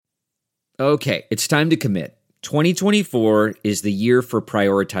Okay, it's time to commit. 2024 is the year for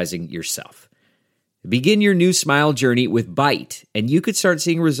prioritizing yourself. Begin your new smile journey with Byte, and you could start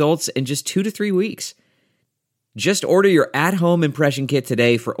seeing results in just 2 to 3 weeks. Just order your at-home impression kit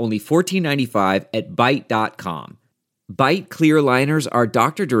today for only $14.95 at Byte.com. Byte clear liners are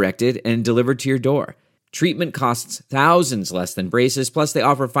doctor-directed and delivered to your door. Treatment costs thousands less than braces, plus they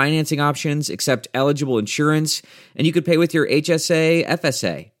offer financing options, accept eligible insurance, and you could pay with your HSA,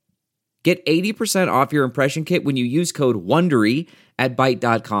 FSA. Get 80% off your impression kit when you use code WONDERY at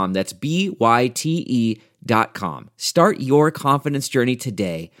Byte.com. That's BYTE.com. Start your confidence journey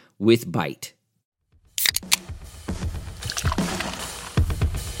today with Byte.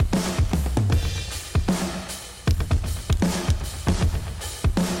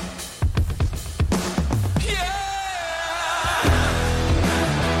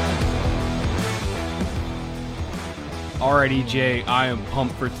 Alrighty, Jay, I am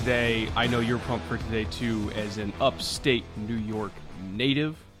pumped for today. I know you're pumped for today, too, as an upstate New York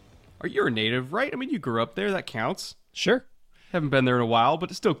native. You're a native, right? I mean, you grew up there. That counts. Sure. Haven't been there in a while, but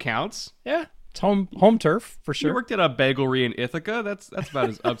it still counts. Yeah, it's home turf, for sure. You worked at a bagelry in Ithaca. That's about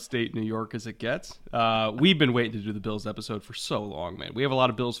as upstate New York as it gets. We've been waiting to do the Bills episode for so long, man. We have a lot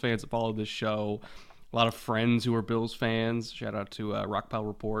of Bills fans that follow this show. A lot of friends who are Bills fans. Shout out to Rockpile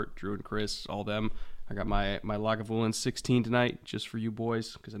Report, Drew and Chris, all them. I got my Lagavulin 16 tonight just for you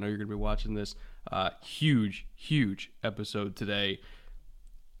boys because I know you're going to be watching this. Huge episode today.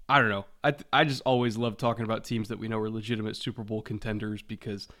 I don't know. I just always love talking about teams that we know are legitimate Super Bowl contenders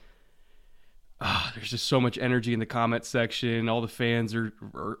because there's just so much energy in the comment section. All the fans are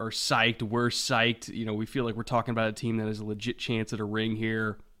psyched. We're psyched. You know, we feel like we're talking about a team that has a legit chance at a ring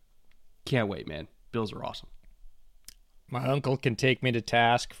here. Can't wait, man. Bills are awesome. My uncle can take me to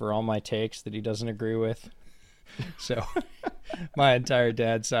task for all my takes that he doesn't agree with. So my entire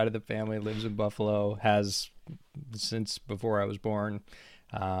dad's side of the family lives in Buffalo, has since before I was born.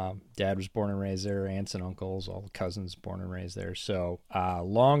 Dad was born and raised there, aunts and uncles, all cousins born and raised there. So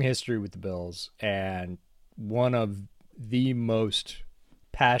long history with the Bills, and one of the most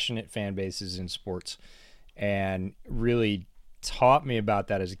passionate fan bases in sports, and really taught me about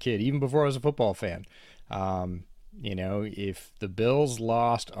that as a kid, even before I was a football fan. You know, if the Bills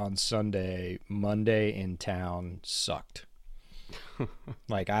lost on Sunday, Monday in town sucked.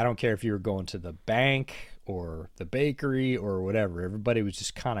 Like, I don't care if you were going to the bank or the bakery or whatever. Everybody was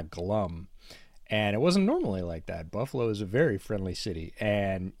just kind of glum. And it wasn't normally like that. Buffalo is a very friendly city.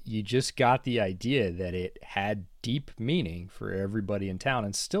 And you just got the idea that it had deep meaning for everybody in town,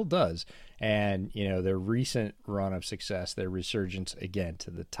 and still does. And, you know, their recent run of success, their resurgence, again,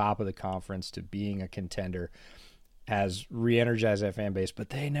 to the top of the conference, to being a contender, has re-energized that fan base,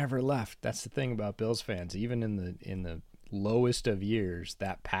 but they never left. That's the thing about Bills fans. Even in the lowest of years,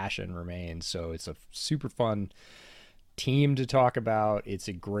 that passion remains. So it's a super fun team to talk about. It's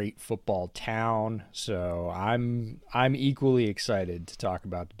a great football town. So I'm equally excited to talk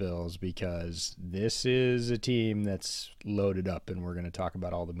about the Bills because this is a team that's loaded up, and we're going to talk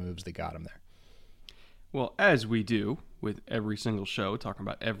about all the moves that got them there. Well, as we do with every single show, talking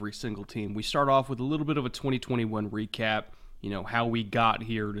about every single team, we start off with a little bit of a 2021 recap, you know, how we got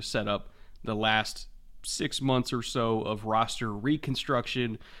here to set up the last 6 months or so of roster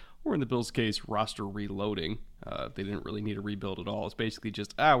reconstruction, or in the Bills' case, roster reloading. They didn't really need a rebuild at all. It's basically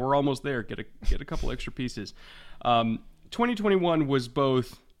just, we're almost there, get a couple extra pieces. 2021 was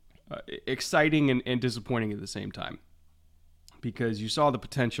both exciting and disappointing at the same time, because you saw the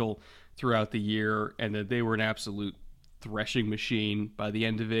potential throughout the year, and that they were an absolute threshing machine by the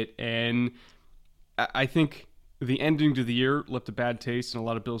end of it. And I think the ending to the year left a bad taste in a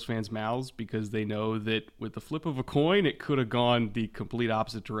lot of Bills fans' mouths, because they know that with the flip of a coin, it could have gone the complete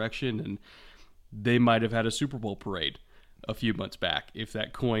opposite direction, and they might have had a Super Bowl parade a few months back if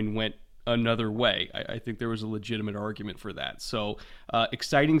that coin went another way. I think there was a legitimate argument for that. So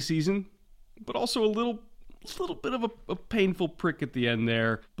exciting season, but also a little bit of a painful prick at the end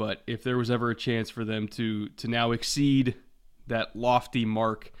there. But if there was ever a chance for them to now exceed that lofty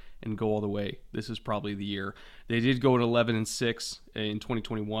mark and go all the way, this is probably the year. They did go at 11-6 in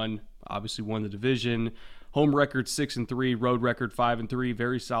 2021. Obviously won the division. Home record 6-3, road record 5-3.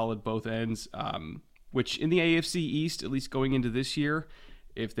 Very solid both ends. Which in the AFC East, at least going into this year,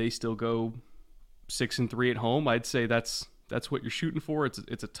 if they still go 6-3 at home, I'd say that's what you're shooting for.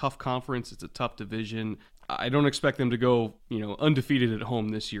 It's a tough conference. It's a tough division. I don't expect them to go, undefeated at home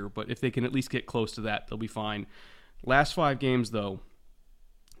this year, but if they can at least get close to that, they'll be fine. Last 5 games, though,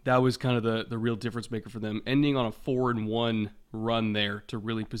 that was kind of the real difference maker for them, ending on a 4-1 run there to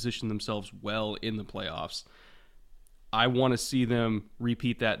really position themselves well in the playoffs. I want to see them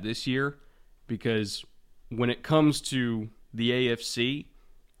repeat that this year. because when it comes to the AFC,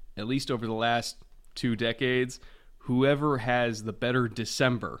 at least over the last 2 decades, whoever has the better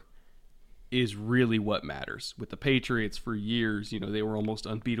December is really what matters. With the Patriots for years, they were almost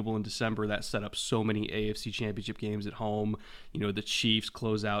unbeatable in December. That set up so many AFC Championship games at home. The Chiefs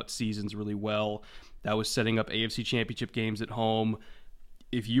close out seasons really well. That was setting up AFC Championship games at home.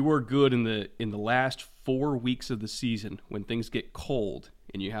 If you are good in the last 4 weeks of the season, when things get cold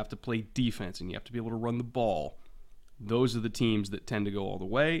and you have to play defense and you have to be able to run the ball, those are the teams that tend to go all the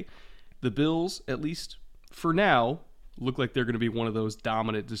way. The Bills, at least for now, look like they're going to be one of those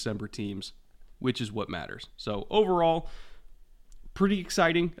dominant December teams, which is what matters. So overall, pretty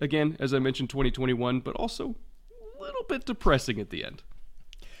exciting. Again, as I mentioned, 2021, but also a little bit depressing at the end.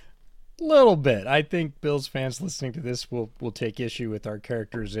 Little bit. I think Bills fans listening to this will take issue with our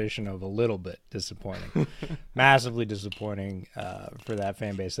characterization of a little bit disappointing. Massively disappointing for that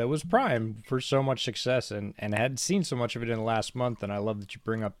fan base that was primed for so much success and had seen so much of it in the last month. And I love that you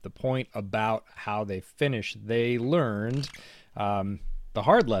bring up the point about how they finished. They learned the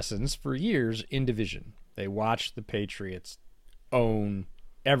hard lessons for years in division. They watched the Patriots own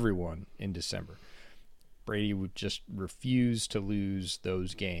everyone in December. Brady would just refuse to lose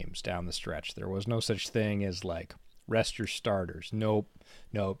those games down the stretch. There was no such thing as like rest your starters. Nope.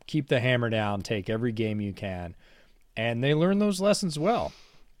 Keep the hammer down. Take every game you can. And they learned those lessons well.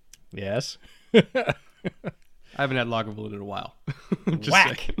 Yes. I haven't had Lagavulin in a while. Just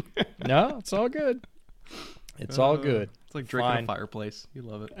whack. No, it's all good. It's all good. It's like drinking a fireplace. You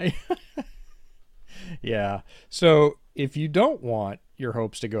love it. Yeah. So if you don't want your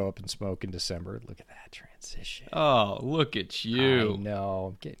hopes to go up in smoke in December, look at that transition. Oh, look at you. I know.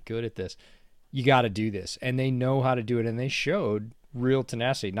 I'm getting good at this. You got to do this. And they know how to do it. And they showed real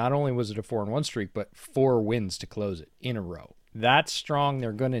tenacity. Not only was it a 4-1 streak, but 4 wins to close it in a row. That's strong.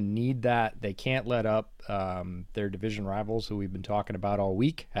 They're going to need that. They can't let up. Their division rivals, who we've been talking about all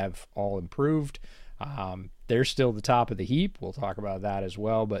week, have all improved. They're still the top of the heap. We'll talk about that as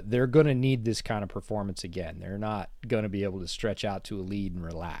well, but they're going to need this kind of performance again. They're not going to be able to stretch out to a lead and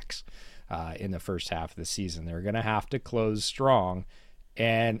relax in the first half of the season. They're going to have to close strong,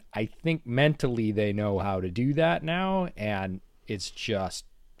 and I think mentally they know how to do that now, and it's just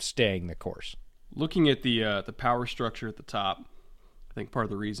staying the course. Looking at the power structure at the top, I think one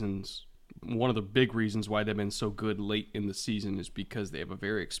of the big reasons why they've been so good late in the season is because they have a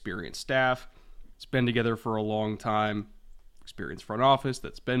very experienced staff. It's been together for a long time, experienced front office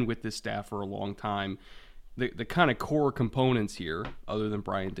that's been with this staff for a long time. The kind of core components here, other than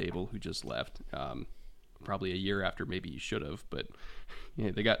Brian Daboll, who just left, probably a year after maybe he should have, but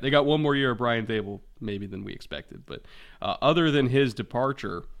they got one more year of Brian Daboll maybe than we expected. But other than his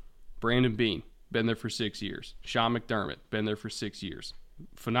departure, Brandon Beane, been there for 6 years. Sean McDermott, been there for 6 years.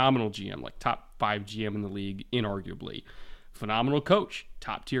 Phenomenal GM, like top 5 GM in the league, inarguably. Phenomenal coach,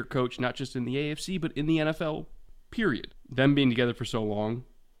 top-tier coach, not just in the AFC, but in the NFL, period. Them being together for so long,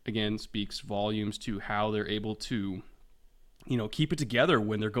 again, speaks volumes to how they're able to, keep it together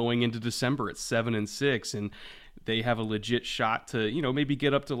when they're going into December at 7-6, and they have a legit shot to, maybe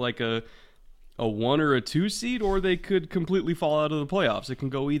get up to like a 1 or a 2 seed, or they could completely fall out of the playoffs. It can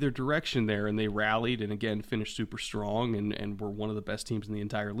go either direction there, and they rallied and, again, finished super strong and were one of the best teams in the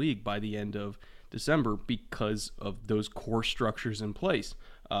entire league by the end of December because of those core structures in place.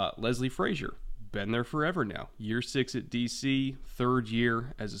 Leslie Frazier, been there forever now. Year 6 at DC, 3rd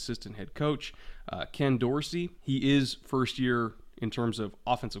year as assistant head coach. Ken Dorsey, he is first year in terms of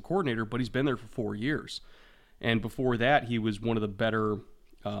offensive coordinator, but he's been there for 4 years. And before that, he was one of the better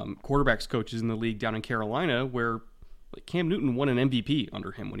quarterbacks coaches in the league down in Carolina, where Cam Newton won an MVP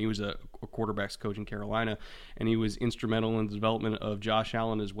under him when he was a quarterbacks coach in Carolina, and he was instrumental in the development of Josh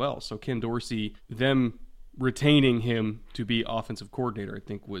Allen as well. So Ken Dorsey, them retaining him to be offensive coordinator, I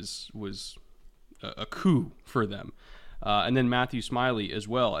think was a coup for them. And then Matthew Smiley as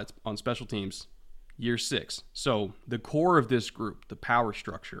well on special teams, year 6. So the core of this group, the power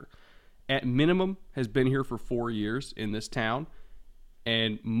structure, at minimum has been here for 4 years in this town,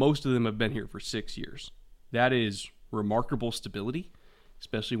 and most of them have been here for 6 years. That is remarkable stability,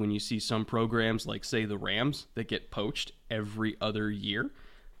 especially when you see some programs like, say, the Rams that get poached every other year.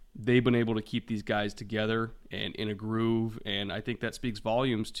 They've been able to keep these guys together and in a groove, and I think that speaks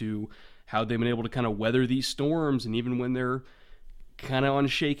volumes to how they've been able to kind of weather these storms, and even when they're kind of on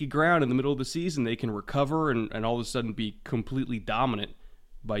shaky ground in the middle of the season, they can recover and all of a sudden be completely dominant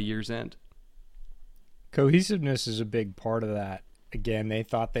by year's end. Cohesiveness is a big part of that. Again, they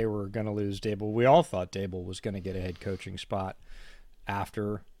thought they were going to lose Daboll. We all thought Daboll was going to get a head coaching spot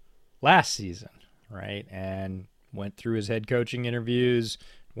after last season, right? And went through his head coaching interviews,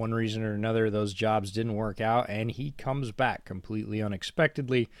 one reason or another, those jobs didn't work out, and he comes back completely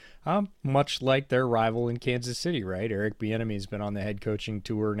unexpectedly, much like their rival in Kansas City, right? Eric Bieniemy's been on the head coaching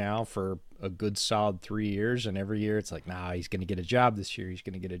tour now for a good solid 3 years, and every year it's like, nah, he's going to get a job this year. He's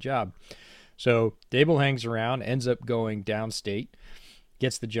going to get a job. So Dable hangs around, ends up going downstate,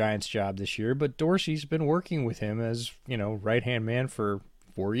 gets the Giants job this year, but Dorsey's been working with him as, right-hand man for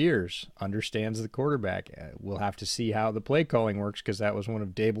 4 years, understands the quarterback. We'll have to see how the play calling works because that was one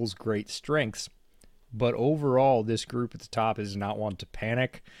of Dable's great strengths. But overall, this group at the top is not one to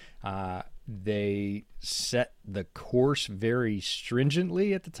panic. They set the course very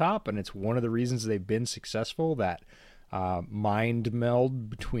stringently at the top, and it's one of the reasons they've been successful, that mind meld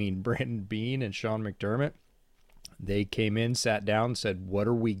between Brandon Beane and Sean McDermott. They came in, sat down, said, what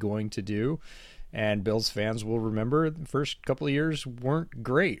are we going to do? And Bills fans will remember the first couple of years weren't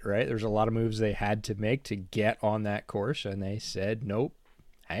great, right? There's a lot of moves they had to make to get on that course, and they said, nope,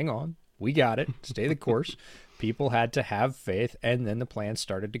 hang on, we got it, stay the course. People had to have faith, and then the plan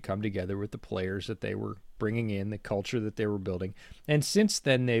started to come together with the players that they were bringing in, the culture that they were building, and since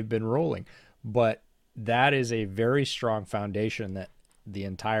then they've been rolling. But that is a very strong foundation that the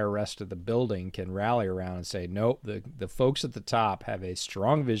entire rest of the building can rally around and say, nope, the folks at the top have a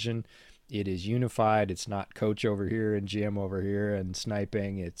strong vision. It is unified. It's not coach over here and GM over here and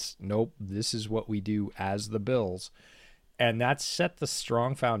sniping. It's nope, this is what we do as the Bills. And that set the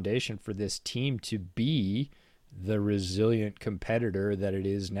strong foundation for this team to be the resilient competitor that it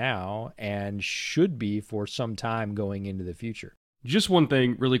is now and should be for some time going into the future. Just one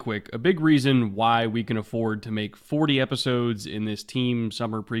thing really quick. A big reason why we can afford to make 40 episodes in this team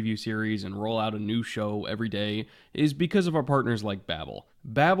summer preview series and roll out a new show every day is because of our partners like Babbel.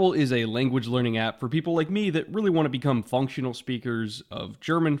 Babbel is a language learning app for people like me that really want to become functional speakers of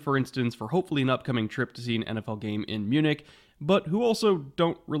German, for instance, for hopefully an upcoming trip to see an NFL game in Munich, but who also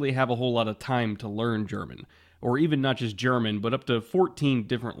don't really have a whole lot of time to learn German. Or even not just German, but up to 14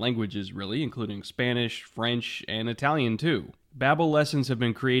 different languages really, including Spanish, French, and Italian too. Babbel lessons have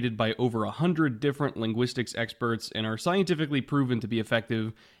been created by over 100 different linguistics experts and are scientifically proven to be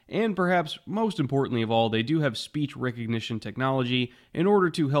effective, and perhaps most importantly of all, they do have speech recognition technology in order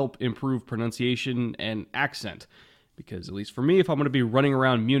to help improve pronunciation and accent. Because at least for me, if I'm going to be running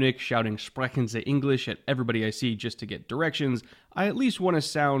around Munich shouting "Sprechen Sie English" at everybody I see just to get directions, I at least want to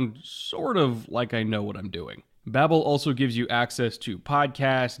sound sort of like I know what I'm doing. Babbel also gives you access to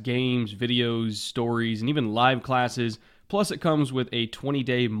podcasts, games, videos, stories, and even live classes. Plus, it comes with a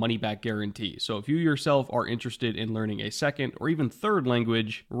 20-day money-back guarantee. So if you yourself are interested in learning a second or even third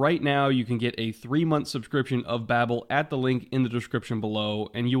language, right now you can get a 3-month subscription of Babbel at the link in the description below,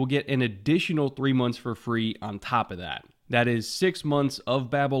 and you will get an additional 3 months for free on top of that. That is 6 months of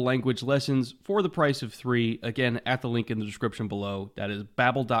Babbel language lessons for the price of 3, again, at the link in the description below. That is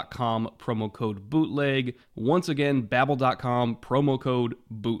Babbel.com, promo code BOOTLEG. Once again, Babbel.com, promo code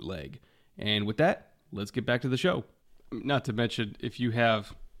BOOTLEG. And with that, let's get back to the show. Not to mention, if you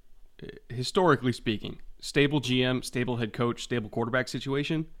have, historically speaking, stable GM, stable head coach, stable quarterback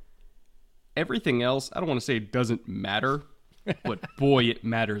situation, everything else, I don't want to say it doesn't matter, but boy, it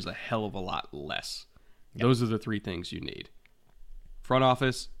matters a hell of a lot less. Yep. Those are the 3 things you need. Front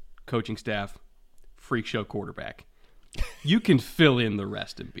office, coaching staff, freak show quarterback. You can fill in the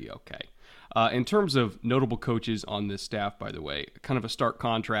rest and be okay. In terms of notable coaches on this staff, by the way, kind of a stark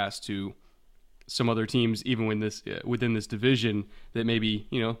contrast to some other teams, even within this division, that maybe,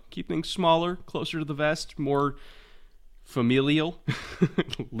 keep things smaller, closer to the vest, more familial,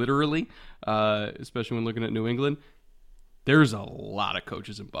 literally, especially when looking at New England. There's a lot of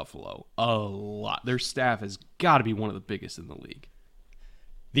coaches in Buffalo. A lot. Their staff has got to be one of the biggest in the league.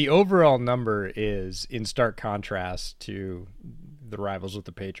 The overall number is in stark contrast to the rivals with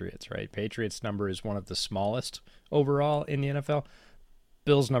the Patriots, right? Patriots' number is one of the smallest overall in the NFL.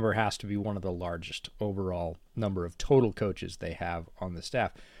 Bills' number has to be one of the largest overall number of total coaches they have on the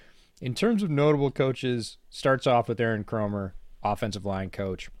staff. In terms of notable coaches, starts off with Aaron Kromer, offensive line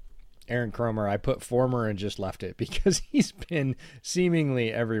coach. Aaron Kromer, I put former and just left it because he's been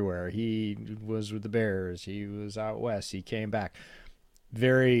seemingly everywhere. He was with the Bears. He was out west. He came back.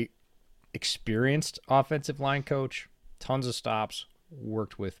 Very experienced offensive line coach. Tons of stops.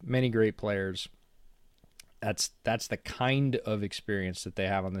 Worked with many great players. That's the kind of experience that they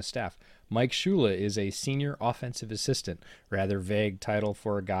have on the staff. Mike Shula is a senior offensive assistant, rather vague title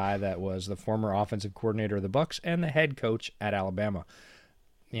for a guy that was the former offensive coordinator of the Bucs and the head coach at Alabama.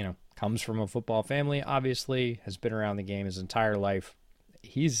 Comes from a football family, obviously, has been around the game his entire life.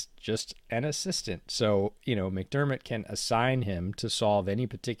 He's just an assistant. So, McDermott can assign him to solve any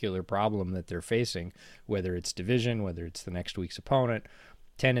particular problem that they're facing, whether it's division, whether it's the next week's opponent,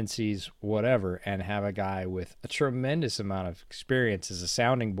 tendencies, whatever, and have a guy with a tremendous amount of experience as a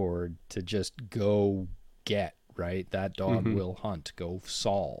sounding board to just go get, right? That dog will hunt, go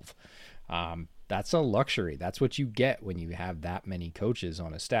solve. That's a luxury. That's what you get when you have that many coaches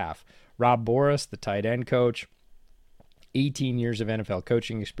on a staff. Rob Boras, the tight end coach, 18 years of NFL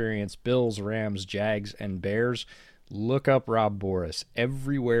coaching experience, Bills, Rams, Jags, and Bears. Look up Rob Boras.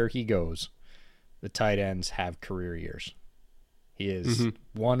 Everywhere he goes, the tight ends have career years. He is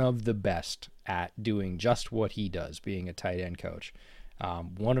one of the best at doing just what he does, being a tight end coach.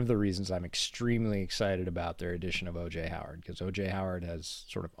 One of the reasons I'm extremely excited about their addition of O.J. Howard, because O.J. Howard has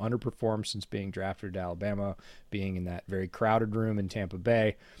sort of underperformed since being drafted to Alabama, being in that very crowded room in Tampa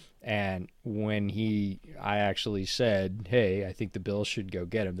Bay. And when I actually said, hey, I think the Bills should go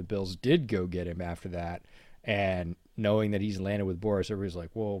get him, the Bills did go get him after that. And knowing that he's landed with Boras, everybody's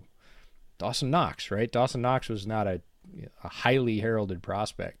like, well, Dawson Knox, right? Dawson Knox was not a highly heralded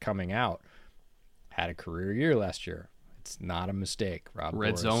prospect coming out, had a career year last year. It's not a mistake. Rob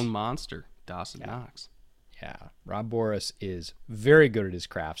Red Boras, Zone monster, Dawson Knox. Yeah, Rob Boras is very good at his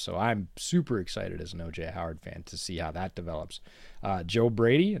craft, so I'm super excited as an O.J. Howard fan to see how that develops. Joe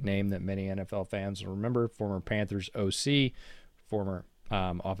Brady, a name that many NFL fans will remember, former Panthers OC, former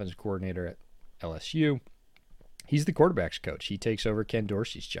offensive coordinator at LSU. He's the quarterback's coach. He takes over Ken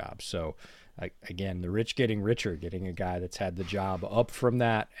Dorsey's job. So, again, the rich getting richer, getting a guy that's had the job up from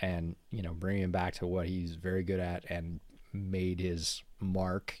that and, bringing him back to what he's very good at and made his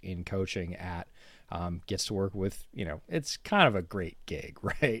mark in coaching at, gets to work with, it's kind of a great gig,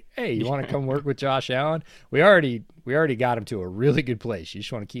 right? Hey, you want to come work with Josh Allen? We already got him to a really good place. You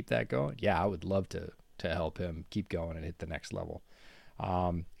just want to keep that going? Yeah, I would love to help him keep going and hit the next level.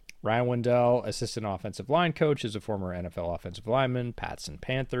 Ryan Wendell, assistant offensive line coach, is a former NFL offensive lineman, Pats and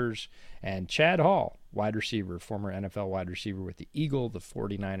Panthers. And Chad Hall, wide receiver, former NFL wide receiver with the Eagle, the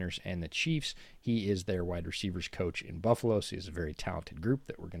 49ers, and the Chiefs. He is their wide receivers coach in Buffalo, so he's a very talented group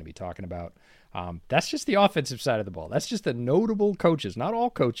that we're going to be talking about. That's just the offensive side of the ball. That's just the notable coaches, not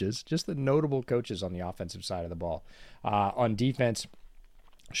all coaches, just the notable coaches on the offensive side of the ball. On defense,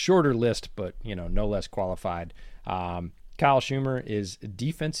 shorter list, but no less qualified. Kyle Schumer is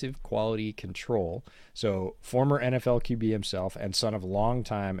defensive quality control. So former NFL QB himself and son of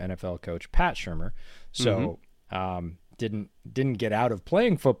longtime NFL coach Pat Shermer. So didn't get out of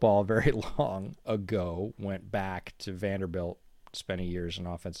playing football very long ago. Went back to Vanderbilt, spent a year as an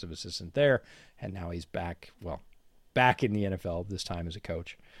offensive assistant there, and now he's back in the NFL, this time as a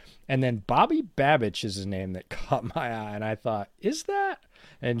coach. And then Bobby Babich is a name that caught my eye, and I thought, is that?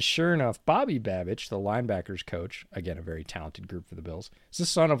 And sure enough, Bobby Babich, the linebackers coach, again, a very talented group for the Bills, is the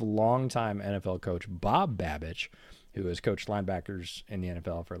son of longtime NFL coach Bob Babich, who has coached linebackers in the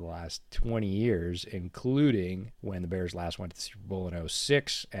NFL for the last 20 years, including when the Bears last went to the Super Bowl in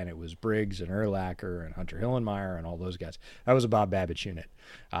 2006, and it was Briggs and Urlacher and Hunter Hillenmeyer and all those guys. That was a Bob Babich unit.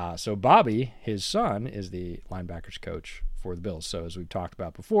 So Bobby, his son, is the linebackers coach for the Bills. So as we've talked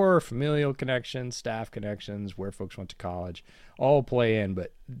about before, familial connections, staff connections, where folks went to college, all play in.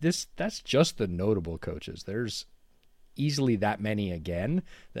 But that's just the notable coaches. There's easily that many again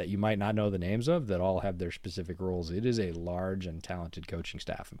that you might not know the names of that all have their specific roles. It is a large and talented coaching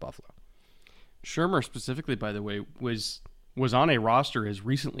staff in Buffalo. Shermer specifically, by the way, was on a roster as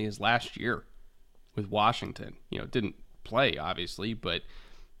recently as last year with Washington. Didn't play obviously, but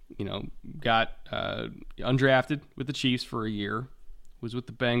got undrafted with the Chiefs for a year, was with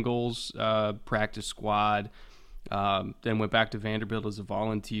the Bengals practice squad, then went back to Vanderbilt as a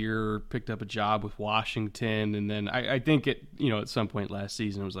volunteer, picked up a job with Washington, and then I think at some point last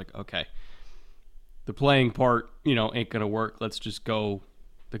season I was like, okay, the playing part ain't gonna work. Let's just go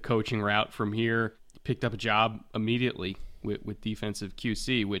the coaching route from here. Picked up a job immediately with defensive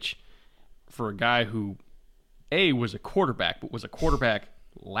QC, which for a guy who was a quarterback, but was a quarterback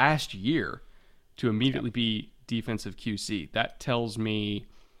last year, to immediately be defensive QC, that tells me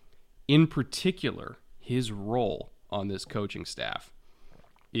in particular his role on this coaching staff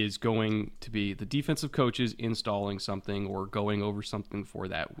is going to be the defensive coaches installing something or going over something for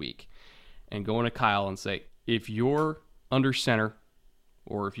that week and going to Kyle and say, if you're under center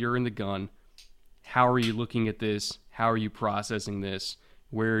or if you're in the gun, how are you looking at this? How are you processing this?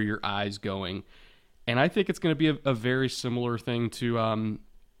 Where are your eyes going? And I think it's going to be a very similar thing to,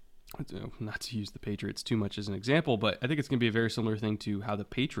 not to use the Patriots too much as an example, but I think it's going to be a very similar thing to how the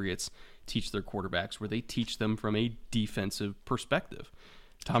Patriots teach their quarterbacks, where they teach them from a defensive perspective.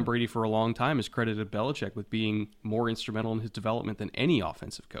 Tom Brady for a long time has credited Belichick with being more instrumental in his development than any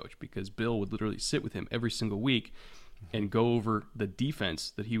offensive coach, because Bill would literally sit with him every single week and go over the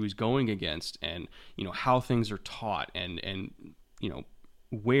defense that he was going against and how things are taught and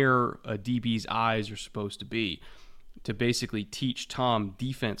where a DB's eyes are supposed to be, to basically teach Tom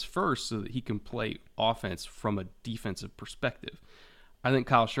defense first so that he can play offense from a defensive perspective. I think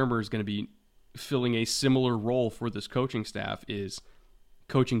Kyle Shurmur is going to be filling a similar role for this coaching staff, is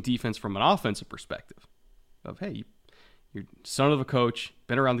coaching defense from an offensive perspective of, hey, you're son of a coach,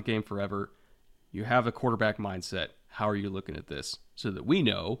 been around the game forever, you have a quarterback mindset. How are you looking at this? So that we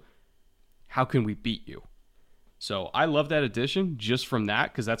know, how can we beat you? So I love that addition just from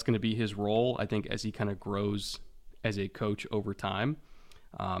that, because that's going to be his role, I think, as he kind of grows as a coach over time.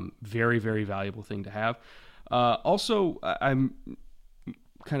 Very, very valuable thing to have. Also, I'm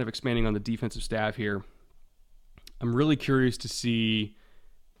kind of expanding on the defensive staff here. I'm really curious to see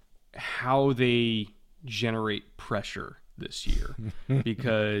how they generate pressure this year,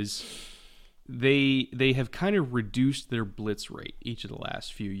 because they have kind of reduced their blitz rate each of the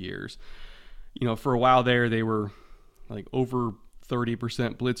last few years. You know, for a while there, they were like over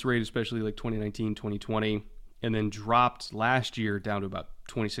 30% blitz rate, especially like 2019, 2020, and then dropped last year down to about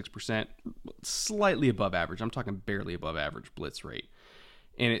 26%, slightly above average. I'm talking barely above average blitz rate.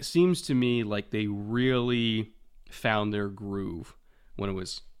 And it seems to me like they really found their groove when it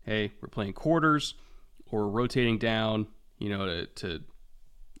was, hey, we're playing quarters or rotating down, you know, to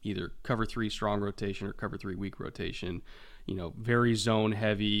either cover 3 strong rotation or cover 3 weak rotation, you know, very zone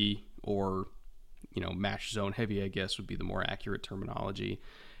heavy, or, you know, match zone heavy, I guess would be the more accurate terminology.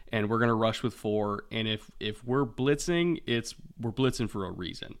 And we're going to rush with 4. And if we're blitzing, we're blitzing for a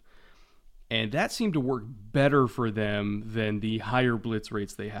reason. And that seemed to work better for them than the higher blitz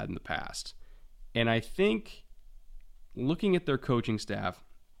rates they had in the past. And I think looking at their coaching staff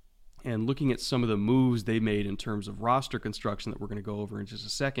and looking at some of the moves they made in terms of roster construction that we're going to go over in just a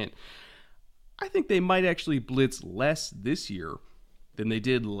second, I think they might actually blitz less this year than they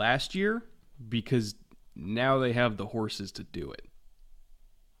did last year, because now they have the horses to do it.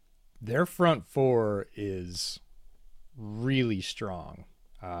 Their front 4 is really strong.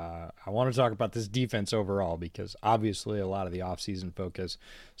 I want to talk about this defense overall, because obviously a lot of the offseason focus,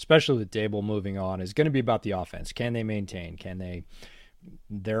 especially with Dable moving on, is going to be about the offense. Can they maintain?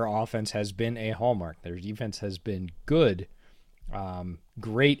 Their offense has been a hallmark. Their defense has been good,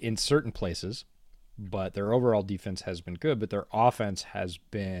 great in certain places, but their overall defense has been good, but their offense has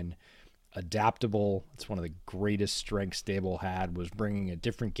been adaptable. It's one of the greatest strengths Dable had, was bringing a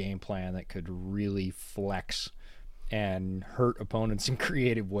different game plan that could really flex and hurt opponents in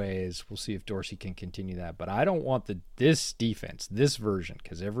creative ways. We'll see if Dorsey can continue that. But I don't want this defense, this version,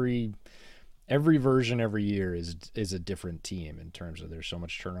 because every version every year is a different team in terms of there's so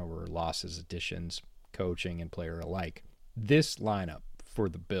much turnover, losses, additions, coaching, and player alike. This lineup for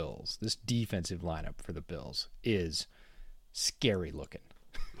the Bills, this defensive lineup for the Bills, is scary looking.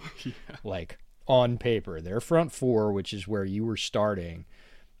 Yeah. Like, on paper, their front 4, which is where you were starting,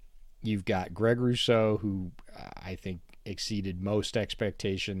 you've got Greg Rousseau, who I think exceeded most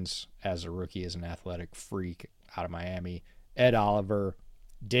expectations as a rookie, as an athletic freak out of Miami. Ed Oliver,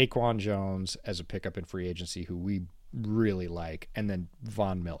 Daquan Jones as a pickup in free agency, who we really like, and then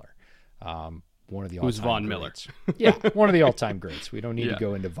Von Miller, one of the all-time Who's Von greats. Miller? Yeah, one of the all-time greats. We don't need Yeah. to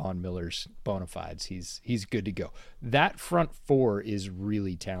go into Von Miller's bona fides. He's good to go. That front 4 is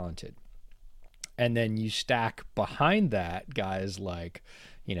really talented. And then you stack behind that guys like,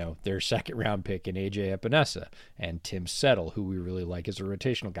 you know, their second-round pick in A.J. Epinesa and Tim Settle, who we really like as a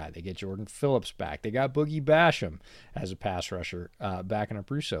rotational guy. They get Jordan Phillips back. They got Boogie Basham as a pass rusher, backing up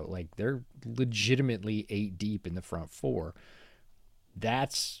Rousseau. Like, they're legitimately 8 deep in the front 4.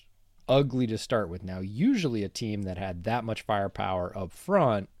 That's ugly to start with. Now, usually a team that had that much firepower up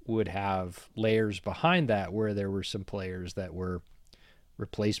front would have layers behind that where there were some players that were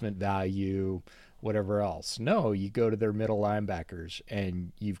replacement value, whatever else. No, you go to their middle linebackers,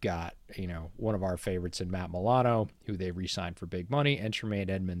 and you've got, you know, one of our favorites in Matt Milano, who they re-signed for big money, and Tremaine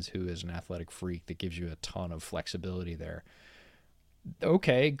Edmonds, who is an athletic freak that gives you a ton of flexibility there.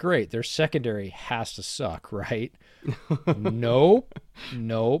 Okay, great. Their secondary has to suck, right? Nope.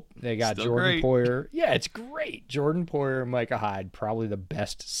 They got Still Jordan great. Poyer. Yeah, it's great. Jordan Poyer and Micah Hyde, probably the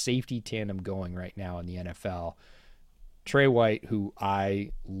best safety tandem going right now in the NFL. Trey White, who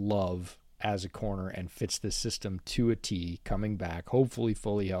I love as a corner and fits the system to a T, coming back, hopefully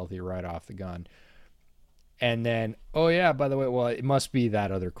fully healthy right off the gun. And then, oh yeah, by the way, well, it must be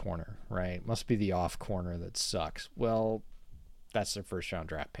that other corner, right? It must be the off corner that sucks. Well, that's their first round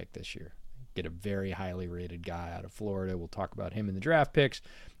draft pick this year. Get a very highly rated guy out of Florida. We'll talk about him in the draft picks.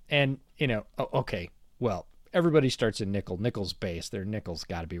 And, you know, okay, well, everybody starts in nickel. Nickel's base. Their nickel's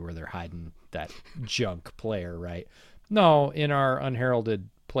got to be where they're hiding that junk player, right? No, in our unheralded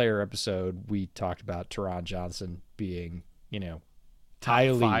player episode, we talked about Teron Johnson being, you know,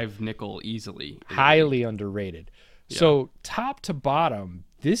 highly 5 nickel easily. Highly underrated. Yeah. So top to bottom,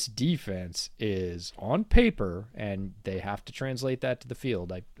 this defense is on paper, and they have to translate that to the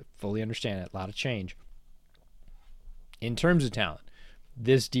field. I fully understand it. A lot of change. In terms of talent,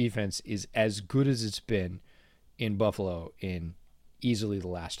 this defense is as good as it's been in Buffalo in easily the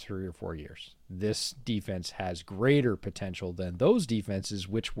last 3 or 4 years. This defense has greater potential than those defenses,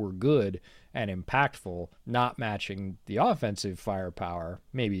 which were good and impactful, not matching the offensive firepower.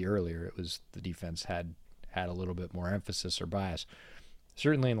 Maybe earlier it was the defense had a little bit more emphasis or bias.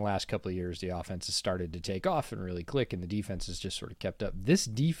 Certainly in the last couple of years, the offense has started to take off and really click, and the defense has just sort of kept up. This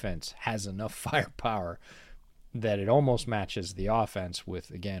defense has enough firepower that it almost matches the offense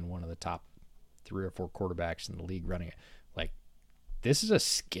with, again, one of the top 3 or 4 quarterbacks in the league running it. Like, this is a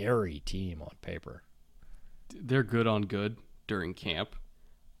scary team on paper. They're good on good during camp.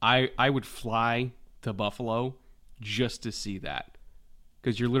 I would fly to Buffalo just to see that,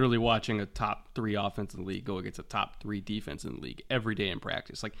 because you're literally watching a top 3 offense in the league go against a top 3 defense in the league every day in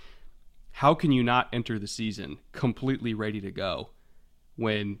practice. Like, how can you not enter the season completely ready to go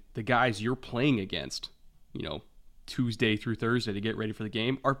when the guys you're playing against, Tuesday through Thursday to get ready for the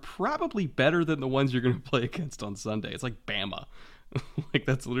game, are probably better than the ones you're going to play against on Sunday? It's like Bama. Like,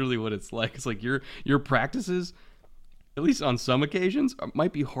 that's literally what it's like. It's like your practices, at least on some occasions,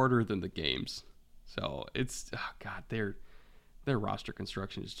 might be harder than the games. So it's, their roster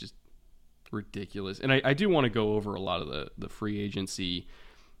construction is just ridiculous. And I do want to go over a lot of the free agency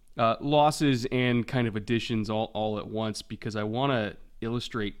losses and kind of additions all at once, because I want to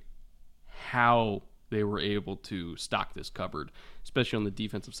illustrate how they were able to stock this cupboard, especially on the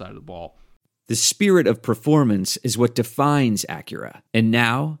defensive side of the ball. The spirit of performance is what defines Acura, and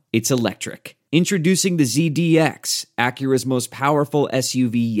now it's electric. Introducing the ZDX, Acura's most powerful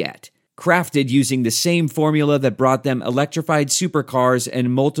SUV yet. Crafted using the same formula that brought them electrified supercars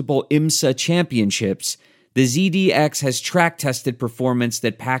and multiple IMSA championships, the ZDX has track-tested performance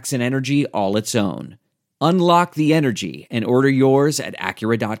that packs an energy all its own. Unlock the energy and order yours at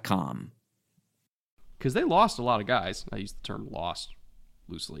Acura.com. Because they lost a lot of guys. I use the term lost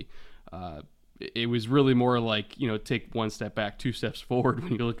loosely. It was really more like, take one step back, 2 steps forward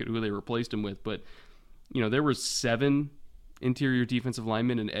when you look at who they replaced him with. But, there were 7 interior defensive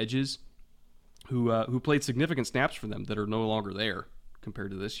linemen and edges who played significant snaps for them that are no longer there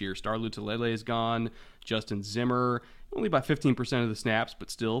compared to this year. Star Lotulelei is gone. Justin Zimmer, only about 15% of the snaps, but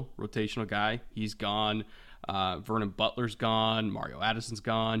still rotational guy. He's gone. Vernon Butler's gone. Mario Addison's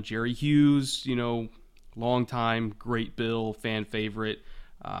gone. Jerry Hughes, long time, great Bill, fan favorite.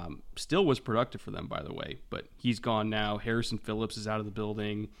 Still was productive for them, by the way, but he's gone now. Harrison Phillips is out of the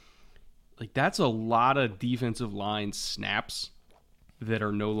building. Like, that's a lot of defensive line snaps that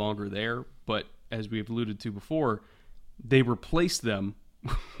are no longer there. But as we've alluded to before, they replaced them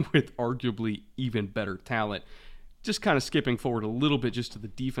with arguably even better talent. Just kind of skipping forward a little bit just to the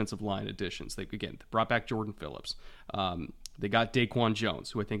defensive line additions. They brought back Jordan Phillips. They got Daquan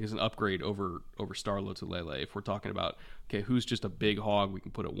Jones, who I think is an upgrade over Star Lotulelei. If we're talking about, who's just a big hog we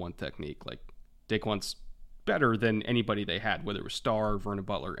can put at one technique. Like, Daquan's better than anybody they had, whether it was Star, Vernon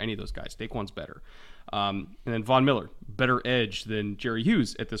Butler, any of those guys. Daquan's better. And then Von Miller, better edge than Jerry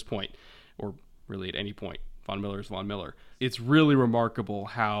Hughes at this point, or really at any point. Von Miller is Von Miller. It's really remarkable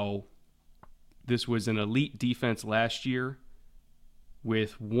how this was an elite defense last year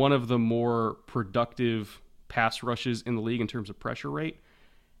with one of the more productive pass rushes in the league in terms of pressure rate,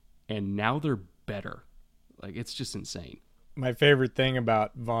 and now they're better. Like, it's just insane. My favorite thing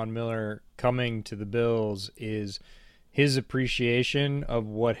about Von Miller coming to the Bills is his appreciation of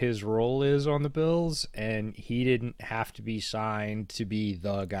what his role is on the Bills, and he didn't have to be signed to be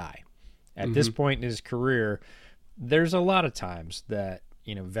the guy. At this point in his career, there's a lot of times that,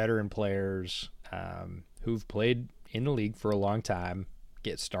 veteran players who've played in the league for a long time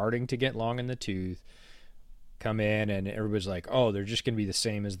starting to get long in the tooth, come in, and everybody's like, oh, they're just going to be the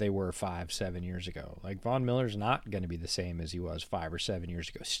same as they were 5-7 years ago. Like, Von Miller's not going to be the same as he was 5 or 7 years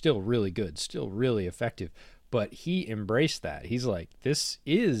ago. Still really good, still really effective, but he embraced that. He's like, this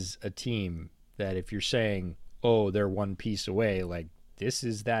is a team that if you're saying, oh, they're one piece away, like, this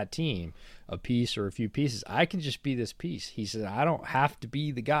is that team, a piece or a few pieces. I can just be this piece. He said, I don't have to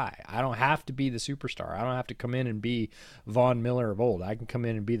be the guy. I don't have to be the superstar. I don't have to come in and be Von Miller of old. I can come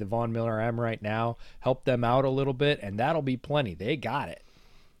in and be the Von Miller I am right now, help them out a little bit, and that'll be plenty. They got it.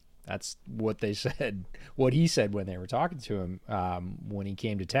 That's what they said, what he said when they were talking to him when he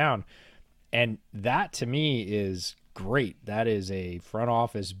came to town. And that, to me, is great. That is a front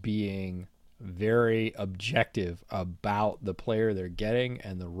office being very objective about the player they're getting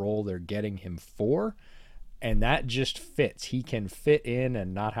and the role they're getting him for. And that just fits. He can fit in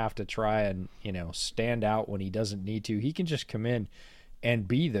and not have to try and, stand out when he doesn't need to. He can just come in and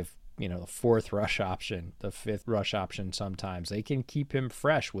be the fourth rush option, the fifth rush option sometimes. They can keep him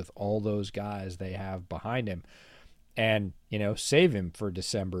fresh with all those guys they have behind him and, save him for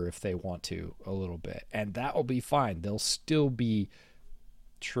December if they want to a little bit. And that will be fine. They'll still be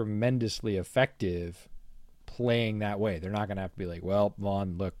tremendously effective playing that way. They're not going to have to be like, well,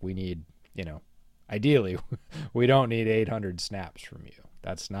 Vaughn, look, we need, ideally, we don't need 800 snaps from you.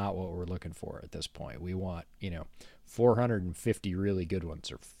 That's not what we're looking for at this point. We want, 450 really good ones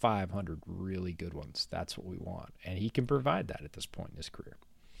or 500 really good ones. That's what we want. And he can provide that at this point in his career.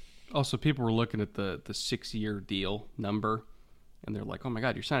 Also, people were looking at the 6-year deal number, and they're like, oh my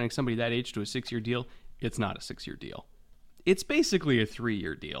God, you're signing somebody that age to a 6-year deal? It's not a 6-year deal. It's basically a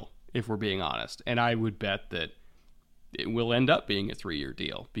 3-year deal, if we're being honest. And I would bet that it will end up being a 3-year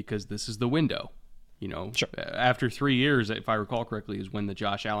deal because this is the window. Sure. After 3 years, if I recall correctly, is when the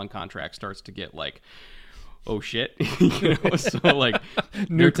Josh Allen contract starts to get like, oh shit. So like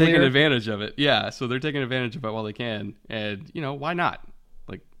they're taking advantage of it. Yeah. So they're taking advantage of it while they can. And, why not?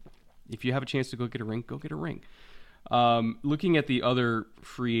 Like, if you have a chance to go get a ring, go get a ring. Looking at the other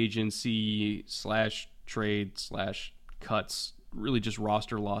free agency / trade / cuts, really just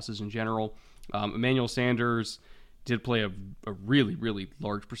roster losses in general. Emmanuel Sanders did play a really, really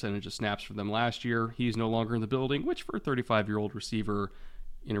large percentage of snaps for them last year. He's no longer in the building, which for a 35-year-old receiver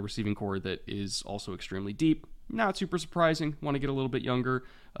in a receiving core that is also extremely deep, not super surprising. Want to get a little bit younger.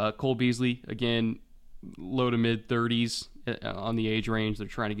 Cole Beasley, again, low to mid-30s on the age range. They're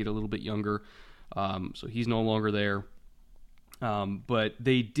trying to get a little bit younger. So he's no longer there. But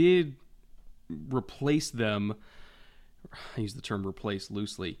they did replace them. I use the term replace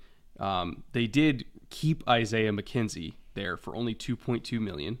loosely. They did keep Isaiah McKenzie there for only $2.2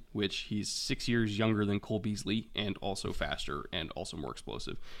 million, which he's 6 years younger than Cole Beasley and also faster and also more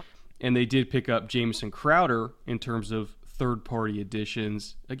explosive. And they did pick up Jamison Crowder in terms of third-party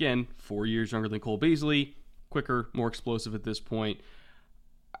additions. Again, 4 years younger than Cole Beasley, quicker, more explosive at this point.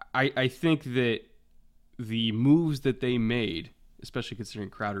 I think that the moves that they made, especially considering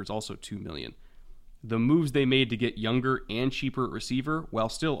Crowder is also $2 million, the moves they made to get younger and cheaper at receiver while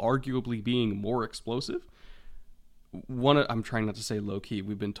still arguably being more explosive. I'm trying not to say low-key.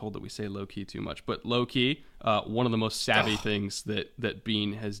 We've been told that we say low-key too much. But low-key, one of the most savvy things that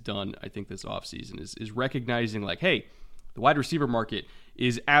Beane has done, I think, this offseason is recognizing, like, hey, the wide receiver market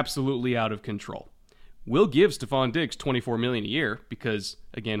is absolutely out of control. We'll give Stephon Diggs $24 million a year because,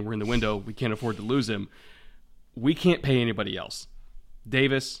 again, we're in the window. We can't afford to lose him. We can't pay anybody else.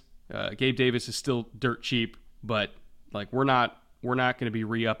 Gabe Davis is still dirt cheap, but like we're not going to be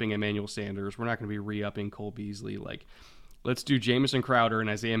re-upping Emmanuel Sanders. We're not going to be re-upping Cole Beasley. Like, let's do Jamison Crowder and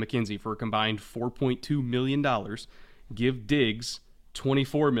Isaiah McKenzie for a combined $4.2 million. Give Diggs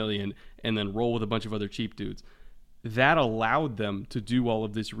 $24 million, and then roll with a bunch of other cheap dudes. That allowed them to do all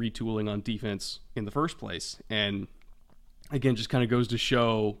of this retooling on defense in the first place. And again, just kind of goes to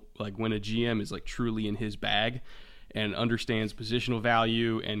show like when a GM is like truly in his bag and understands positional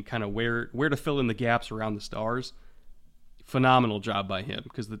value and kind of where to fill in the gaps around the stars. Phenomenal job by him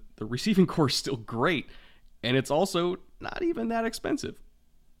because the receiving core is still great, and it's also not even that expensive.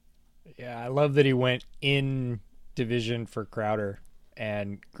 Yeah, I love that he went in division for Crowder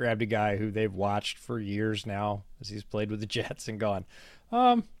and grabbed a guy who they've watched for years now as he's played with the Jets and gone,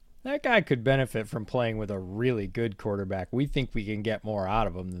 that guy could benefit from playing with a really good quarterback. We think we can get more out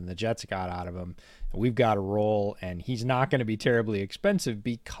of him than the Jets got out of him. We've got a role, and he's not going to be terribly expensive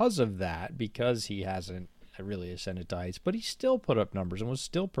because of that, because he hasn't really ascended to heights, but he still put up numbers and was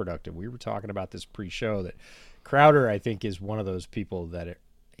still productive. We were talking about this pre-show that Crowder, I think, is one of those people that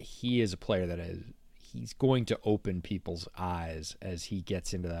he is a player that he's going to open people's eyes as he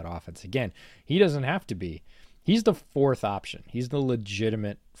gets into that offense. Again, he doesn't have to be. He's the fourth option. He's the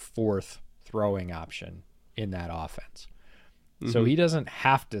legitimate fourth throwing option in that offense. Mm-hmm. So he doesn't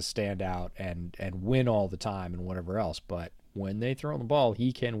have to stand out and win all the time and whatever else, but when they throw the ball,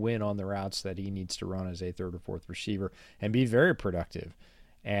 he can win on the routes that he needs to run as a third or fourth receiver and be very productive.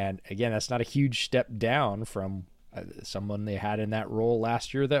 And again, that's not a huge step down from someone they had in that role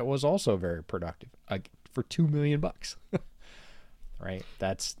last year that was also very productive for $2 million. Right?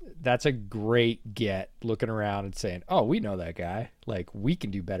 That's a great get, looking around and saying, oh, we know that guy. Like, we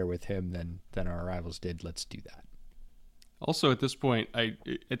can do better with him than our rivals did. Let's do that. Also, at this point,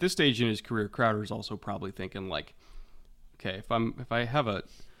 at this stage in his career, Crowder is also probably thinking like, okay, if I have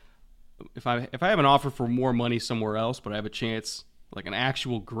an offer for more money somewhere else, but I have a chance, like an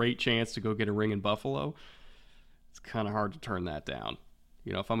actual great chance to go get a ring in Buffalo, it's kind of hard to turn that down.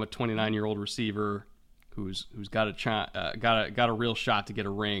 You know, if I'm a 29-year-old receiver, who's got a real shot to get a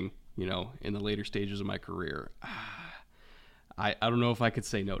ring, in the later stages of my career. I don't know if I could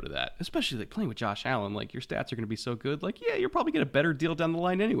say no to that, especially like playing with Josh Allen. Like, your stats are going to be so good. Like, yeah, you'll probably get a better deal down the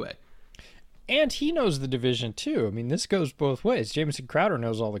line anyway. And he knows the division too. I mean, this goes both ways. Jamison Crowder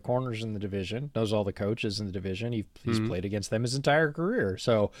knows all the corners in the division, knows all the coaches in the division. He's played against them his entire career.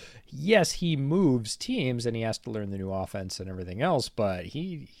 So, yes, he moves teams and he has to learn the new offense and everything else, but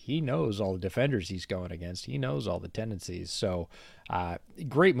he knows all the defenders he's going against. He knows all the tendencies. So,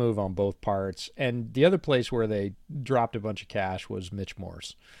 great move on both parts. And the other place where they dropped a bunch of cash was Mitch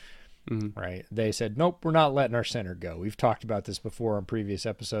Morse. Mm-hmm. Right. They said, nope, we're not letting our center go. We've talked about this before on previous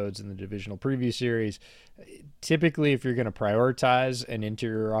episodes in the divisional preview series. Typically, if you're going to prioritize an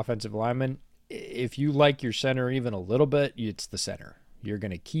interior offensive lineman, if you like your center even a little bit, it's the center. You're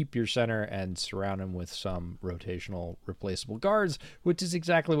going to keep your center and surround him with some rotational replaceable guards, which is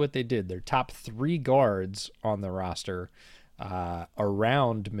exactly what they did. Their top 3 guards on the roster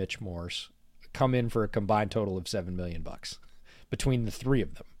around Mitch Morse come in for a combined total of $7 million between the 3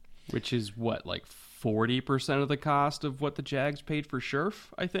 of them. Which is what, like 40% of the cost of what the Jags paid for Scherf,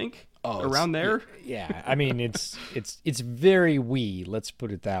 I think? Around there? Yeah. I mean, it's very wee, let's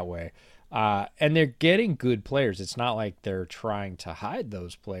put it that way. And they're getting good players. It's not like they're trying to hide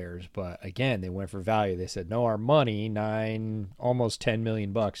those players, but again, they went for value. They said, no, our money, almost $10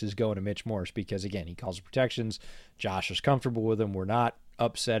 million is going to Mitch Morse because, again, he calls the protections. Josh is comfortable with him. We're not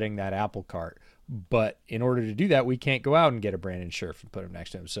upsetting that apple cart. But in order to do that, we can't go out and get a Brandon Scherf and put him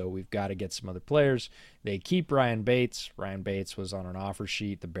next to him. So we've got to get some other players. They keep Ryan Bates. Ryan Bates was on an offer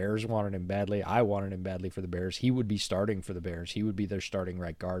sheet. The Bears wanted him badly. I wanted him badly for the Bears. He would be starting for the Bears. He would be their starting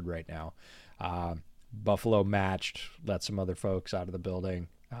right guard right now. Buffalo matched, let some other folks out of the building.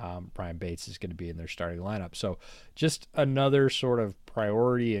 Ryan Bates is going to be in their starting lineup. So just another sort of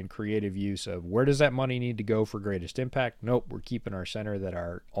priority and creative use of where does that money need to go for greatest impact? Nope, we're keeping our center that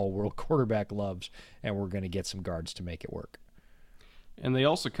our all-world quarterback loves, and we're going to get some guards to make it work. And they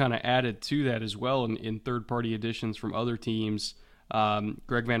also kind of added to that as well in third-party additions from other teams.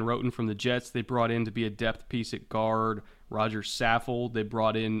 Greg Van Roten from the Jets, they brought in to be a depth piece at guard. Roger Saffold, they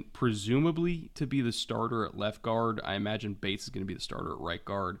brought in presumably to be the starter at left guard. I imagine Bates is going to be the starter at right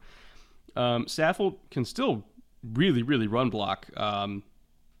guard. Saffold can still really, really run block.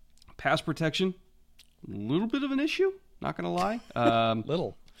 Pass protection, a little bit of an issue, not going to lie. A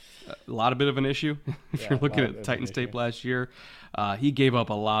lot of bit of an issue. If you're looking at Titans tape last year, he gave up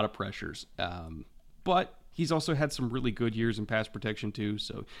a lot of pressures. But he's also had some really good years in pass protection too.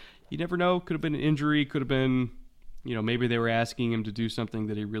 So you never know. Could have been an injury. Could have been, maybe they were asking him to do something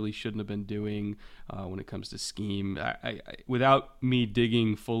that he really shouldn't have been doing when it comes to scheme. I without me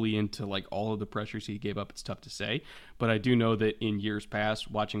digging fully into like all of the pressures he gave up, it's tough to say. But I do know that in years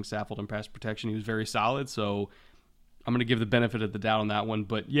past, watching Saffold in pass protection, he was very solid. So I'm going to give the benefit of the doubt on that one.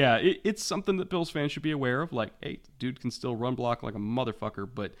 But yeah, it's something that Bills fans should be aware of. Like, hey, dude can still run block like a motherfucker.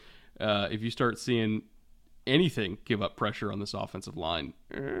 But if you start seeing anything give up pressure on this offensive line,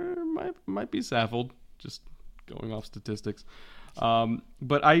 might be Saffold, just going off statistics.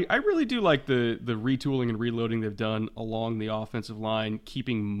 But I really do like the retooling and reloading they've done along the offensive line,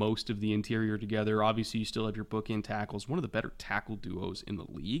 keeping most of the interior together. Obviously, you still have your bookend tackles, one of the better tackle duos in the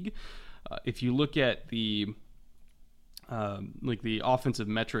league. If you look at the offensive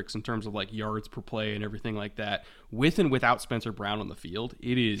metrics in terms of like yards per play and everything like that, with and without Spencer Brown on the field,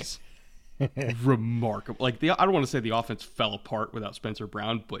 it is remarkable. Like, I don't want to say the offense fell apart without Spencer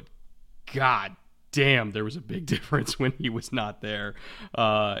Brown, but God damn, there was a big difference when he was not there,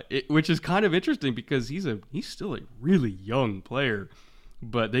 which is kind of interesting because he's still a really young player,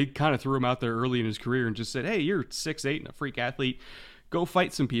 but they kind of threw him out there early in his career and just said, hey, you're 6'8" and a freak athlete, go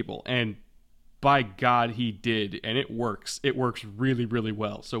fight some people. And by God, he did, and it works. It works really, really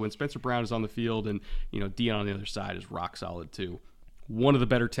well. So when Spencer Brown is on the field and, Dion on the other side is rock solid too. One of the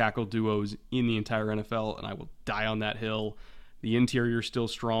better tackle duos in the entire NFL, and I will die on that hill. The interior is still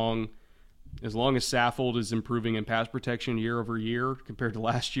strong. As long as Saffold is improving in pass protection year over year compared to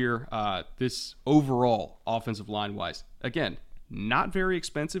last year, this overall offensive line-wise, again, not very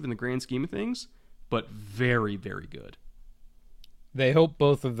expensive in the grand scheme of things, but very, very good. They hope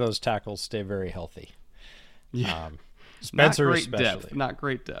both of those tackles stay very healthy. Yeah. Spencer not great especially. Depth. Not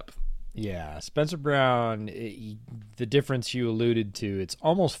great depth. Yeah. Spencer Brown, the difference you alluded to, it's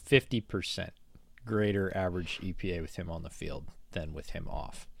almost 50% greater average EPA with him on the field than with him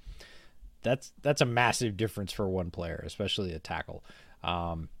off. That's a massive difference for one player, especially a tackle.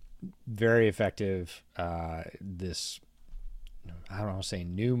 Very effective. This, I don't want to say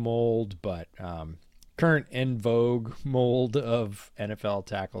new mold, but current en vogue mold of NFL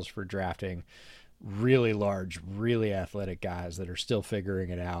tackles for drafting. really large, really athletic guys that are still figuring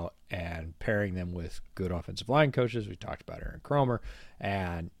it out, and pairing them with good offensive line coaches. We talked about Aaron Cromer,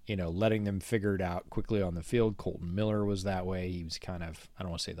 and, letting them figure it out quickly on the field. Colton Miller was that way. He was kind of, I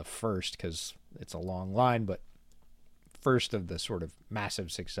don't want to say the first because it's a long line, but first of the sort of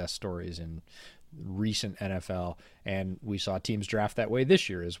massive success stories in recent NFL. And we saw teams draft that way this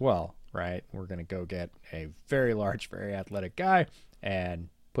year as well, right? We're going to go get a very large, very athletic guy and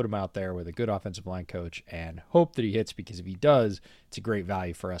put him out there with a good offensive line coach and hope that he hits, because if he does, it's a great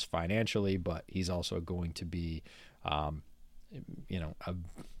value for us financially, but he's also going to be,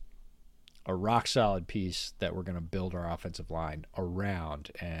 a rock solid piece that we're going to build our offensive line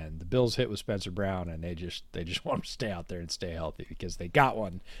around. And the Bills hit with Spencer Brown, and they just want him to stay out there and stay healthy, because they got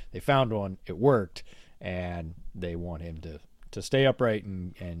one, they found one, it worked, and they want him to stay upright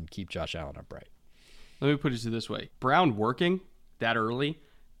and keep Josh Allen upright. Let me put it this way. Brown working that early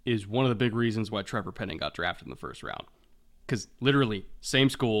is one of the big reasons why Trevor Penning got drafted in the first round. Because literally, same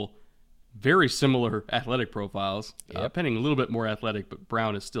school, very similar athletic profiles. Yep. Penning a little bit more athletic, but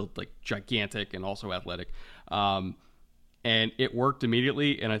Brown is still like gigantic and also athletic. And it worked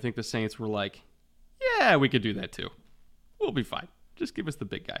immediately, and I think the Saints were like, yeah, we could do that too. We'll be fine. Just give us the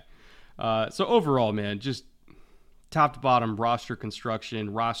big guy. So overall, man, just top to bottom roster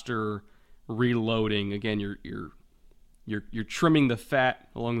construction, roster reloading. Again, you're trimming the fat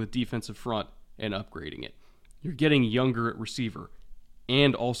along the defensive front and upgrading it. You're getting younger at receiver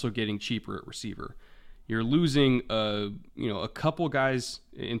and also getting cheaper at receiver. You're losing a couple guys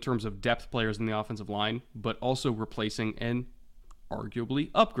in terms of depth players in the offensive line, but also replacing and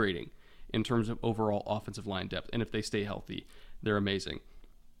arguably upgrading in terms of overall offensive line depth. And if they stay healthy, they're amazing.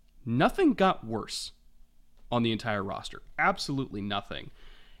 Nothing got worse on the entire roster. Absolutely nothing.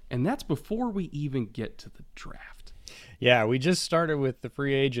 And that's before we even get to the draft. Yeah, we just started with the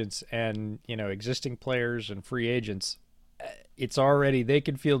free agents and, existing players and free agents. It's already, they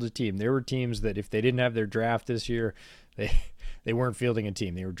could field a team. There were teams that if they didn't have their draft this year, they weren't fielding a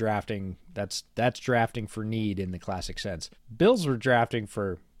team. They were drafting. That's drafting for need in the classic sense. Bills were drafting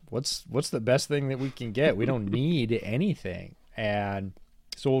for what's the best thing that we can get. We don't need anything. And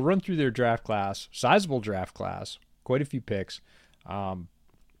so we'll run through their draft class, sizable draft class, quite a few picks,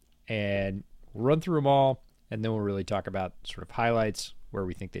 and we'll run through them all, and then we'll really talk about sort of highlights, where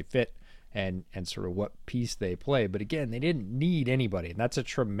we think they fit, and sort of what piece they play. But again, they didn't need anybody, and that's a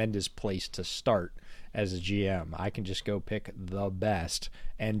tremendous place to start as a GM. I can just go pick the best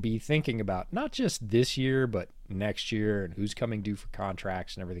and be thinking about not just this year, but next year and who's coming due for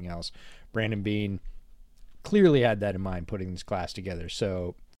contracts and everything else. Brandon Beane clearly had that in mind putting this class together.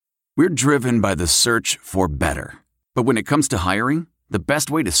 So we're driven by the search for better. But when it comes to hiring, the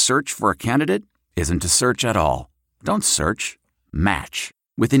best way to search for a candidate isn't to search at all. Don't search, match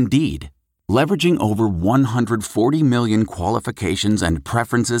with Indeed. Leveraging over 140 million qualifications and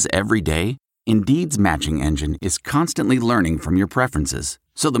preferences every day, Indeed's matching engine is constantly learning from your preferences.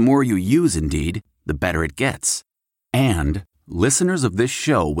 So the more you use Indeed, the better it gets. And listeners of this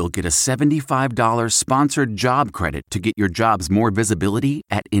show will get a $75 sponsored job credit to get your jobs more visibility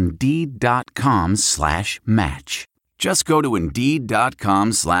at Indeed.com/match. Just go to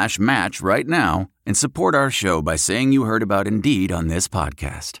Indeed.com/match right now and support our show by saying you heard about Indeed on this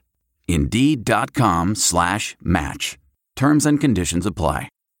podcast. Indeed.com/match. Terms and conditions apply.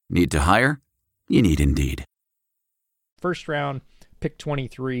 Need to hire? You need Indeed. First round, pick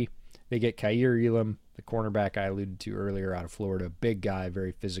 23, they get Kaiir Elam, the cornerback I alluded to earlier out of Florida. Big guy,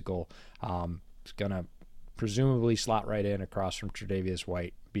 very physical. He's going to presumably slot right in across from Tre'Davious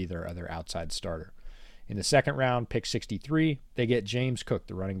White, be their other outside starter. In the second round, pick 63, they get James Cook,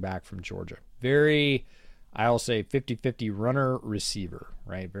 the running back from Georgia. Very, I'll say 50-50 runner receiver,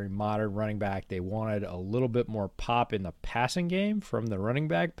 right? Very modern running back. They wanted a little bit more pop in the passing game from the running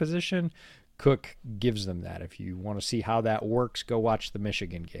back position. Cook gives them that. If you want to see how that works, go watch the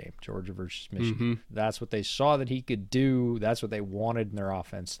Michigan game, Georgia versus Michigan. Mm-hmm. That's what they saw that he could do. That's what they wanted in their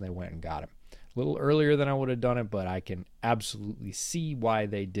offense, and they went and got him. A little earlier than I would have done it, but I can absolutely see why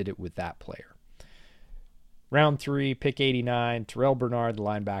they did it with that player. Round 3, pick 89, Terrell Bernard, the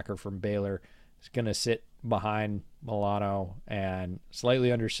linebacker from Baylor, is going to sit behind Milano, and slightly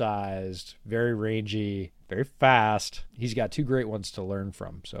undersized, very rangy, very fast. He's got two great ones to learn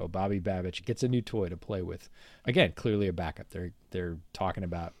from. So Bobby Babich gets a new toy to play with. Again, clearly a backup. They're talking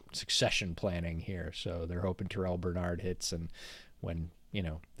about succession planning here, so they're hoping Terrell Bernard hits, and when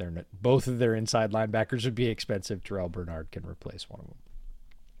both of their inside linebackers would be expensive, Terrell Bernard can replace one of them.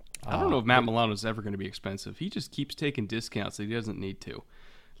 I don't know if Matt Milano's ever going to be expensive. He just keeps taking discounts that he doesn't need to.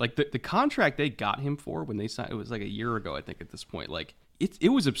 Like the contract they got him for when they signed, it was like a year ago, I think, at this point. Like, it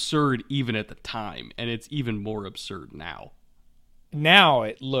was absurd even at the time, and it's even more absurd now. Now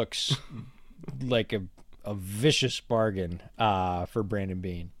it looks like a vicious bargain for Brandon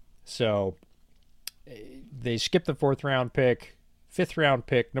Beane. So they skipped the 4th round pick, 5th round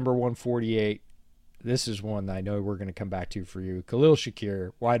pick, number 148. This is one that I know we're going to come back to for you. Khalil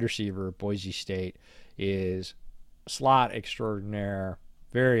Shakir, wide receiver, Boise State, is slot extraordinaire,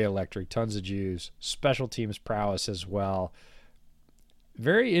 very electric, tons of juice, special teams prowess as well.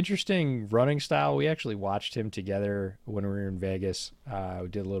 Very interesting running style. We actually watched him together when we were in Vegas. We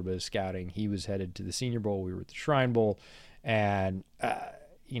did a little bit of scouting. He was headed to the Senior Bowl. We were at the Shrine Bowl. And, I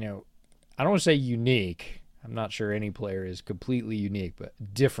don't want to say unique. I'm not sure any player is completely unique, but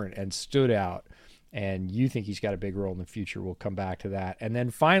different and stood out. And you think he's got a big role in the future. We'll come back to that. And then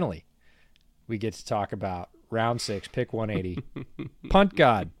finally, we get to talk about round 6, pick 180. Punt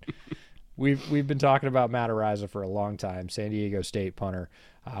God. We've been talking about Matt Araiza for a long time. San Diego State punter.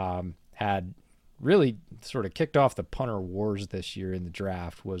 Had really sort of kicked off the punter wars this year in the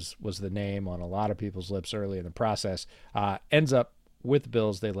draft, was the name on a lot of people's lips early in the process. Ends up with the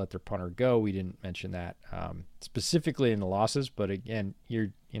Bills. They let their punter go. We didn't mention that specifically in the losses, but again,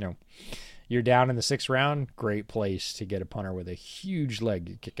 you're down in the 6th round. Great place to get a punter with a huge leg.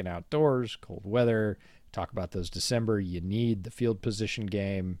 You're kicking outdoors, cold weather. Talk about those December. You need the field position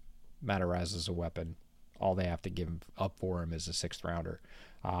game. Matt Araiza is a weapon. All they have to give up for him is a 6th rounder.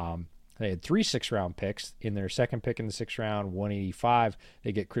 They had 3 6th-round picks. In their second pick in the 6th round, 185,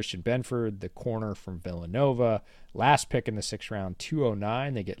 they get Christian Benford, the corner from Villanova. Last pick in the 6th round,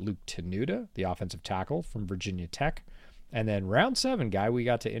 209, they get Luke Tenuta, the offensive tackle from Virginia Tech. And then round 7, guy we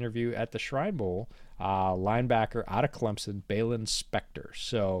got to interview at the Shrine Bowl, linebacker out of Clemson, Balen Spector.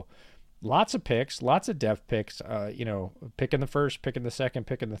 So lots of picks, lots of depth picks, pick in the 1st, pick in the 2nd,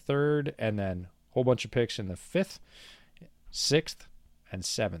 pick in the 3rd, and then a whole bunch of picks in the 5th, 6th, and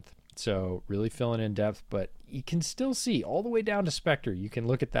 7th. So really filling in depth, but you can still see all the way down to Spector. You can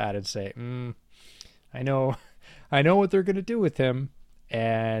look at that and say, I know what they're going to do with him.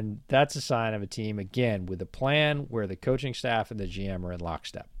 And that's a sign of a team, again, with a plan where the coaching staff and the GM are in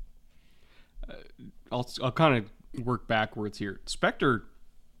lockstep. I'll kind of work backwards here. Spector,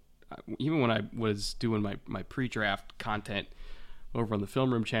 even when I was doing my pre-draft content over on the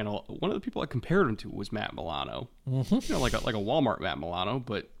Film Room channel, one of the people I compared him to was Matt Milano. Mm-hmm. Like a Walmart Matt Milano,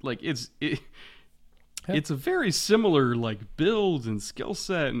 but it's a very similar build and skill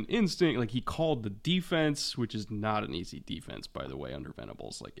set and instinct. Like, he called the defense, which is not an easy defense, by the way, under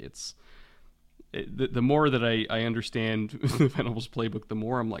Venables. The more that I understand the Venables playbook, the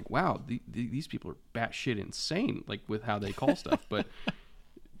more I'm like, wow, these people are batshit insane, with how they call stuff. But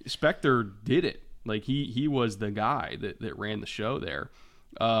Spector did it. He was the guy that ran the show there.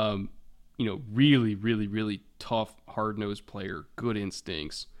 Really, really, really tough, hard-nosed player, good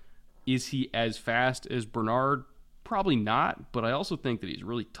instincts. Is he as fast as Bernard? Probably not, but I also think that he's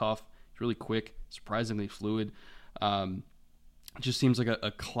really tough. He's really quick, surprisingly fluid. Just seems like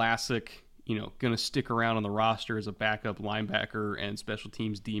a classic, going to stick around on the roster as a backup linebacker and special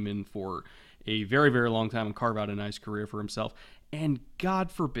teams demon for a very, very long time and carve out a nice career for himself. And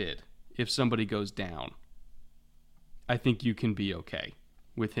God forbid, if somebody goes down, I think you can be okay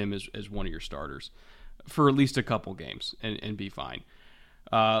with him as one of your starters for at least a couple games and be fine.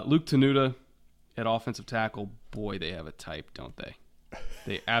 Luke Tenuta at offensive tackle, boy, they have a type, don't they?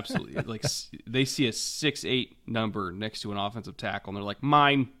 They absolutely they see a 6'8" number next to an offensive tackle, and they're like,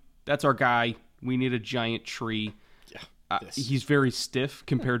 mine. That's our guy. We need a giant tree. Yeah, he's very stiff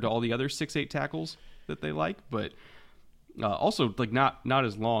compared to all the other 6'8" tackles that they like, but also not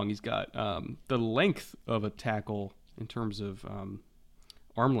as long. He's got the length of a tackle in terms of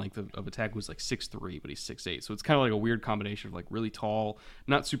arm length of a tackle was 6'3", but he's 6'8". So it's kind of like a weird combination of really tall,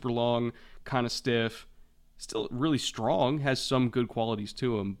 not super long, kind of stiff, still really strong, has some good qualities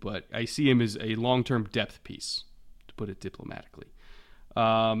to him, but I see him as a long-term depth piece, to put it diplomatically.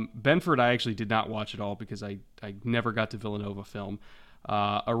 Benford, I actually did not watch at all because I never got to Villanova film.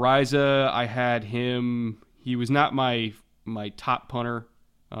 Araiza, I had him. He was not my top punter.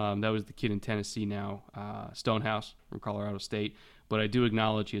 That was the kid in Tennessee now, Stonehouse from Colorado State. But I do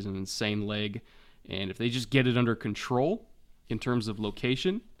acknowledge he has an insane leg. And if they just get it under control in terms of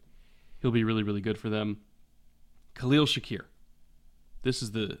location, he'll be really, really good for them. Khalil Shakir. This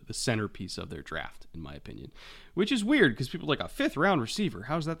is the centerpiece of their draft, in my opinion. Which is weird because people are like, a 5th-round receiver.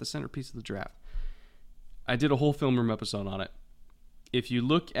 How is that the centerpiece of the draft? I did a whole Film Room episode on it. If you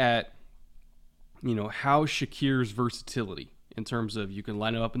look at, how Shakir's versatility in terms of you can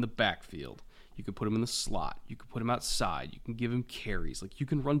line him up in the backfield, you can put him in the slot, you can put him outside, you can give him carries, you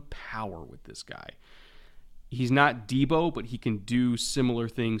can run power with this guy. he's not Debo, but he can do similar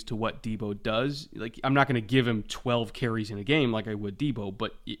things to what Debo does. Like, I'm not going to give him 12 carries in a game like I would Debo,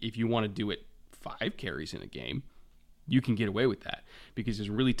 but if you want to do it 5 carries in a game, you can get away with that because he's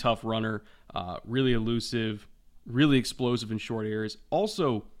a really tough runner, really elusive, really explosive in short areas.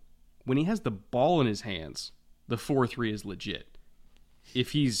 Also, when he has the ball in his hands, the 4-3 is legit.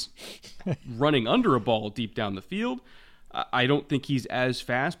 If he's running under a ball deep down the field, I don't think he's as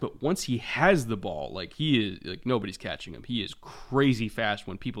fast, but once he has the ball, like he is, like nobody's catching him. He is crazy fast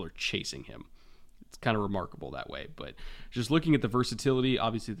when people are chasing him. It's kind of remarkable that way. But just looking at the versatility,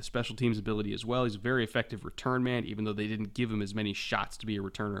 obviously the special teams ability as well. He's a very effective return man, even though they didn't give him as many shots to be a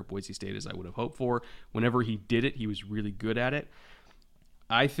returner at Boise State as I would have hoped for. Whenever he did it, he was really good at it.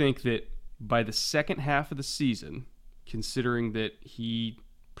 I think that by the second half of the season, considering that he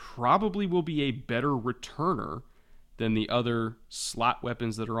probably will be a better returner than the other slot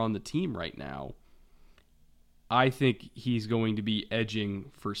weapons that are on the team right now, I think he's going to be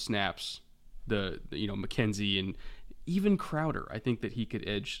edging for snaps. McKenzie and even Crowder. I think that he could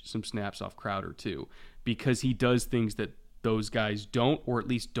edge some snaps off Crowder too, because he does things that those guys don't, or at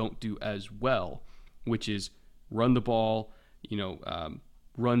least don't do as well, which is run the ball,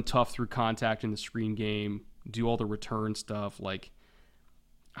 run tough through contact in the screen game, do all the return stuff. Like,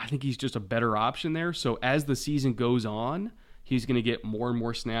 I think he's just a better option there. So as the season goes on, he's going to get more and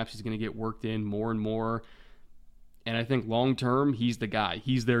more snaps. He's going to get worked in more and more. And I think long-term, he's the guy.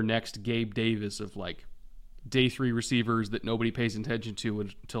 He's their next Gabe Davis of, like, day 3 receivers that nobody pays attention to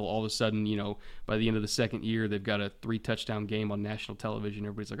until all of a sudden, by the end of the second year, they've got a 3-touchdown game on national television.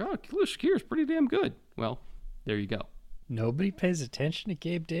 Everybody's like, oh, Khalil Shakir's pretty damn good. Well, there you go. Nobody pays attention to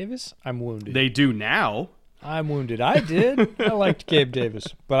Gabe Davis? I'm wounded. They do now. I'm wounded. I did. I liked Gabe Davis,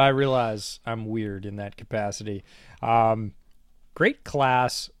 but I realize I'm weird in that capacity. Great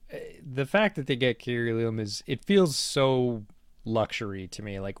class. The fact that they get Kaiir Elam it feels so luxury to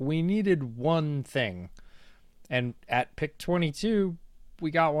me. Like, we needed one thing. And at pick 22,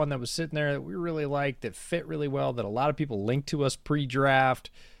 we got one that was sitting there that we really liked, that fit really well, that a lot of people linked to us pre-draft.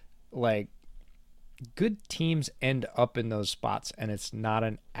 Like, good teams end up in those spots, and it's not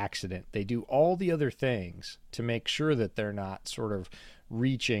an accident. They do all the other things to make sure that they're not sort of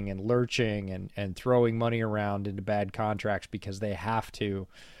reaching and lurching and throwing money around into bad contracts because they have to.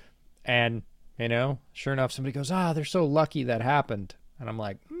 And, sure enough, somebody goes, they're so lucky that happened. And I'm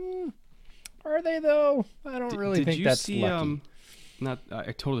like, are they, though? I don't really think that's lucky.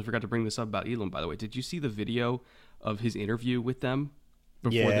 I totally forgot to bring this up about Elam, by the way. Did you see the video of his interview with them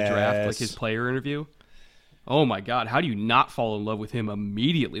before the draft, like his player interview? Oh, my God. How do you not fall in love with him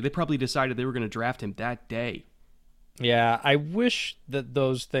immediately? They probably decided they were going to draft him that day. Yeah, I wish that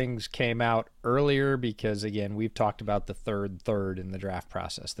those things came out earlier because, again, we've talked about the third in the draft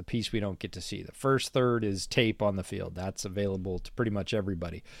process, the piece we don't get to see. The first third is tape on the field. That's available to pretty much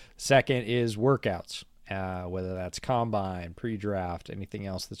everybody. Second is workouts, whether that's combine, pre-draft, anything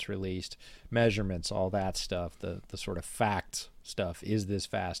else that's released, measurements, all that stuff, the sort of fact stuff. Is this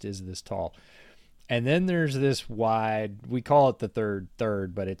fast? Is this tall? And then there's this wide, we call it the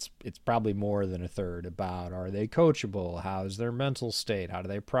third, but it's probably more than a third, about are they coachable? How's their mental state? How do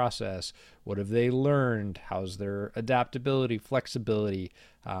they process? What have they learned? How's their adaptability, flexibility?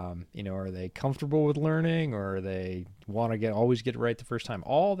 Are they comfortable with learning, or they want to always get it right the first time?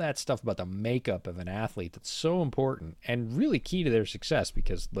 All that stuff about the makeup of an athlete that's so important and really key to their success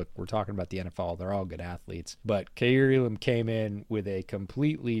because, look, we're talking about the NFL. They're all good athletes. But Kaiir Elam came in with a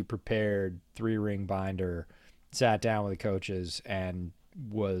completely prepared 3-ring binder, sat down with the coaches, and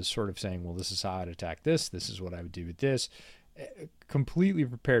was sort of saying, well, this is how I'd attack this. This is what I would do with this. Completely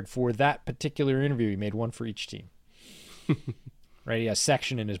prepared for that particular interview. He made one for each team. Right? He has a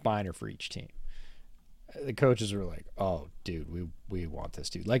section in his binder for each team. The coaches were like, oh, dude, we want this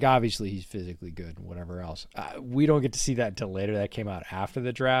dude. Like, obviously, he's physically good and whatever else. We don't get to see that until later. That came out after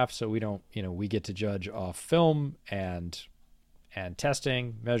the draft, so we don't, we get to judge off film and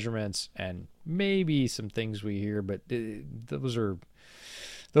testing, measurements, and maybe some things we hear, but those are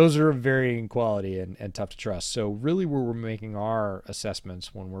varying quality and tough to trust. So really where we're making our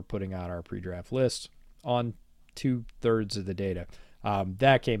assessments when we're putting out our pre-draft list on 2/3 of the data.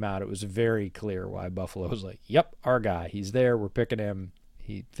 That came out. It was very clear why Buffalo was like, yep, our guy. He's there. We're picking him.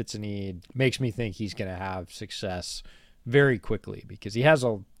 He fits a need. Makes me think he's going to have success very quickly because he has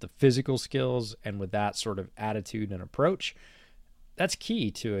all the physical skills, and with that sort of attitude and approach, that's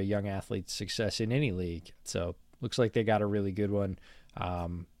key to a young athlete's success in any league. So looks like they got a really good one.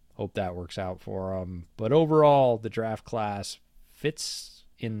 Hope that works out for them. But overall, the draft class fits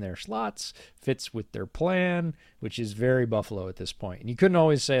in their slots, fits with their plan, which is very Buffalo at this point. And you couldn't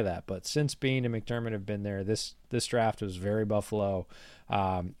always say that, but since Beane and McDermott have been there, this draft was very Buffalo,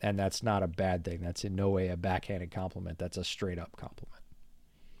 and that's not a bad thing. That's in no way a backhanded compliment. That's a straight-up compliment.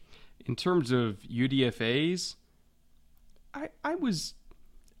 In terms of UDFAs, I was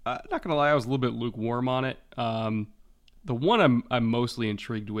not going to lie, I was a little bit lukewarm on it. The one I'm mostly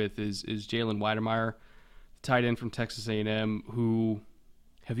intrigued with is Jalen Weidemeyer, tight end from Texas A&M, who,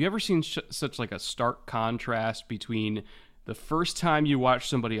 have you ever seen such like a stark contrast between the first time you watch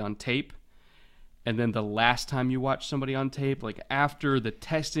somebody on tape and then the last time you watch somebody on tape? Like after the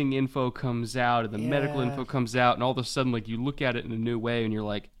testing info comes out and the medical info comes out, and all of a sudden like you look at it in a new way and you're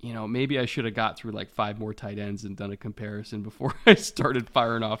like, maybe I should have got through like 5 more tight ends and done a comparison before I started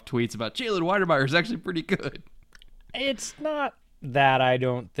firing off tweets about Jalen Weidemeyer is actually pretty good. It's not that, I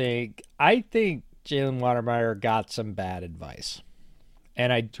don't think. I think Jalen Weidemeyer got some bad advice.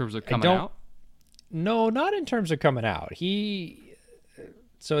 And in terms of coming out? No, not in terms of coming out.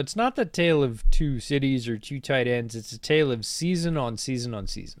 So it's not the tale of two cities or two tight ends. It's a tale of season on season on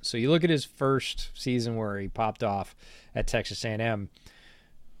season. So you look at his first season where he popped off at Texas A&M.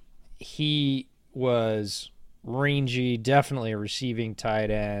 He was rangy, definitely a receiving tight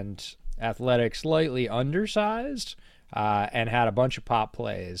end, athletic, slightly undersized, and had a bunch of pop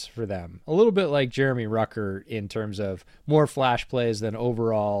plays for them. A little bit like Jeremy Rucker in terms of more flash plays than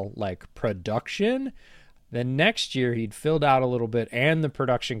overall like production. Then next year he'd filled out a little bit and the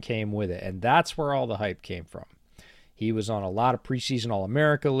production came with it. And that's where all the hype came from. He was on a lot of preseason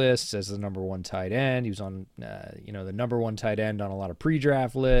All-America lists as the number 1 tight end. He was on, the number 1 tight end on a lot of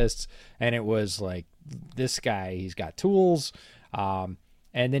pre-draft lists. And it was like, this guy, he's got tools. And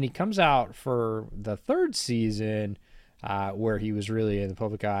then he comes out for the third season where he was really in the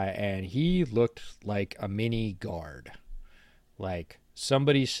public eye, and he looked like a mini guard. Like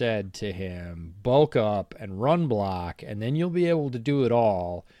somebody said to him, bulk up and run block, and then you'll be able to do it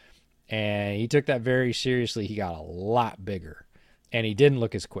all. And he took that very seriously. He got a lot bigger, and he didn't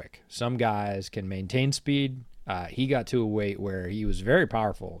look as quick. Some guys can maintain speed. He got to a weight where he was very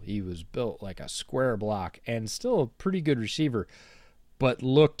powerful. He was built like a square block and still a pretty good receiver, but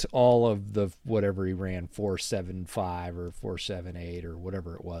looked all of the whatever he ran, 4.75 or 4.78 or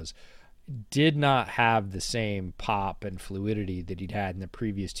whatever it was, did not have the same pop and fluidity that he'd had in the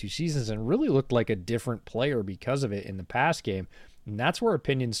previous 2 seasons, and really looked like a different player because of it in the pass game. And that's where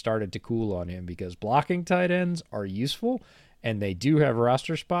opinions started to cool on him, because blocking tight ends are useful and they do have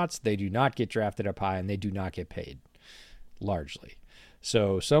roster spots. They do not get drafted up high and they do not get paid largely.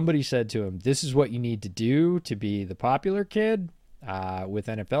 So somebody said to him, this is what you need to do to be the popular kid with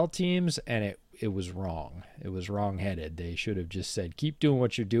NFL teams, and it was wrong. It was wrong-headed. They should have just said, keep doing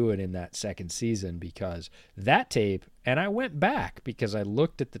what you're doing in that second season, because that tape, and I went back because I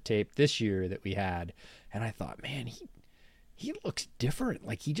looked at the tape this year that we had, and I thought, man, he looks different.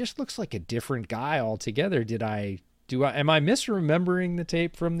 Like, he just looks like a different guy altogether. Am I misremembering the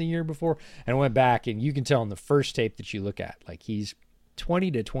tape from the year before? And I went back, and you can tell in the first tape that you look at, like, he's 20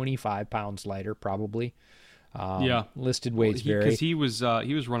 to 25 pounds lighter probably. Listed weights vary. Because he was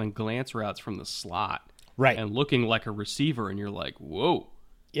running glance routes from the slot, right, and looking like a receiver, and you're like, whoa.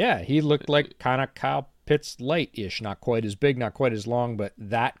 Yeah, he looked like kind of Kyle Pitts light-ish, not quite as big, not quite as long, but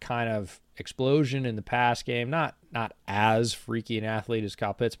that kind of explosion in the pass game. Not as freaky an athlete as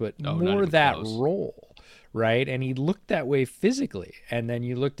Kyle Pitts, but more that close role, right? And he looked that way physically. And then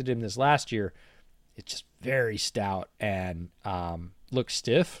you looked at him this last year, it's just very stout and looked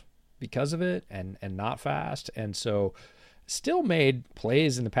stiff because of it, and not fast. And so still made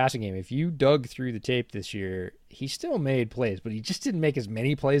plays in the passing game. If you dug through the tape this year, he still made plays, but he just didn't make as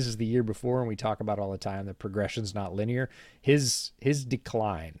many plays as the year before. And we talk about all the time, the progression's not linear. His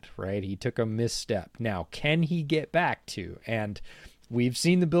declined, right? He took a misstep. Now, can he get back to? And we've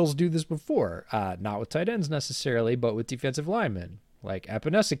seen the Bills do this before, not with tight ends necessarily, but with defensive linemen. Like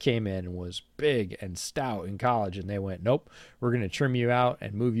Epinesa came in and was big and stout in college, and they went, nope, we're going to trim you out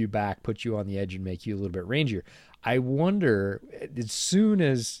and move you back, put you on the edge and make you a little bit rangier. I wonder, as soon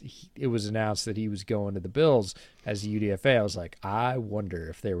as it was announced that he was going to the Bills as a UDFA, I was like, I wonder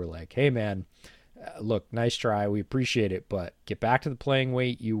if they were like, hey, man, look, nice try. We appreciate it, but get back to the playing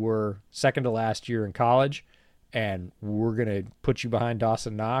weight you were second to last year in college, and we're going to put you behind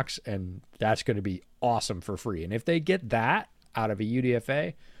Dawson Knox, and that's going to be awesome for free. And if they get that out of a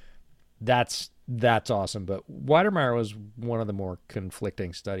UDFA, that's awesome. But Weidemeyer was one of the more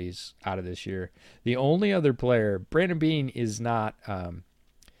conflicting studies out of this year. The only other player, Brandon Beane, is not,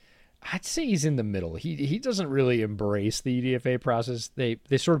 I'd say he's in the middle. He doesn't really embrace the UDFA process. They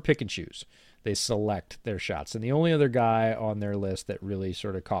sort of pick and choose. they select their shots. And the only other guy on their list that really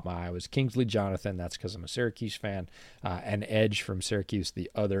sort of caught my eye was Kingsley Jonathan. That's because I'm a Syracuse fan. An edge from Syracuse,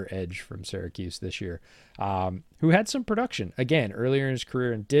 the other edge from Syracuse this year, who had some production, again, earlier in his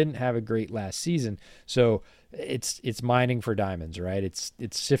career and didn't have a great last season. So it's mining for diamonds, right? It's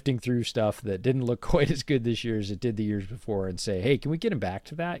sifting through stuff that didn't look quite as good this year as it did the years before and say, hey, can we get him back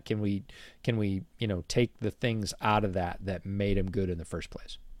to that? Can we take the things out of that made him good in the first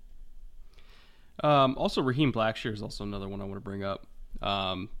place? Also, Raheem Blackshear is also another one I want to bring up.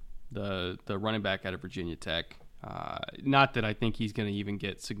 The running back out of Virginia Tech. Not that I think he's going to even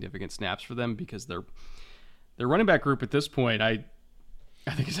get significant snaps for them, because their running back group at this point, I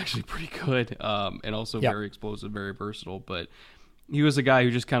think is actually pretty good, and also very explosive, very versatile. But he was a guy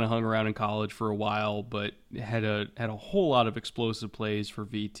who just kind of hung around in college for a while, but had a whole lot of explosive plays for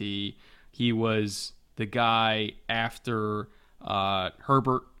VT. He was the guy after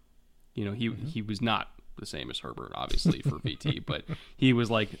Herbert. He was not the same as Herbert, obviously, for VT, but he was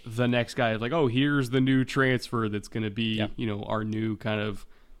like the next guy. Like, oh, here's the new transfer that's going to be, our new kind of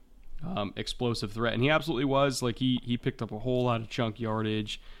explosive threat. And he absolutely was. Like, he picked up a whole lot of chunk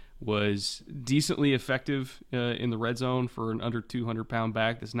yardage, was decently effective in the red zone for an under 200-pound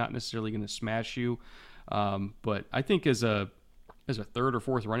back that's not necessarily going to smash you. But I think as a third or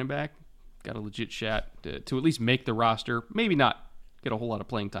fourth running back, got a legit shot to at least make the roster. Maybe not get a whole lot of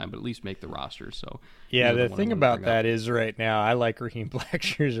playing time, but at least make the roster. So yeah, the thing about that is right now, I like Raheem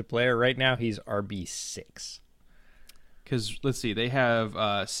Blackshear as a player. Right now, he's RB6. Because, let's see, they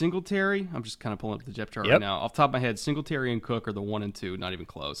have Singletary. I'm just kind of pulling up the depth chart right now. Off the top of my head, Singletary and Cook are the 1 and 2, not even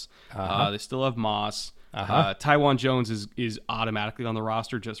close. They still have Moss. Taiwan Jones is automatically on the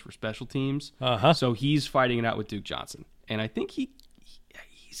roster just for special teams. So he's fighting it out with Duke Johnson. And I think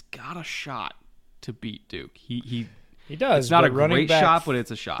he's got a shot to beat Duke. He does. It's not a great shot, but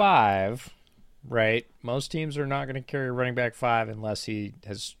it's a shot. 5, right? Most teams are not going to carry a running back 5 unless he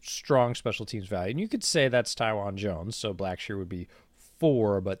has strong special teams value. And you could say that's Taiwan Jones, so Blackshear would be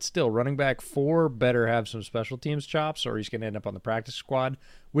 4, but still, running back 4 better have some special teams chops, or he's going to end up on the practice squad,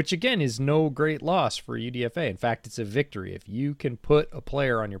 which again is no great loss for UDFA. In fact, it's a victory. If you can put a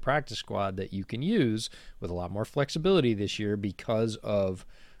player on your practice squad that you can use with a lot more flexibility this year because of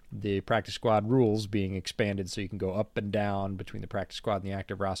the practice squad rules being expanded so you can go up and down between the practice squad and the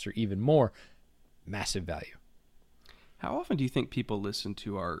active roster even more, massive value. How often do you think people listen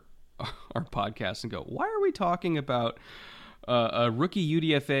to our podcast and go, why are we talking about a rookie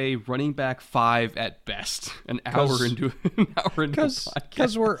UDFA running back 5 at best an hour into podcast?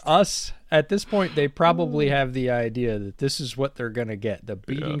 Because we're us. At this point, they probably have the idea that this is what they're going to get. The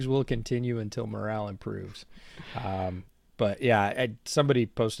beatings will continue until morale improves. But yeah, somebody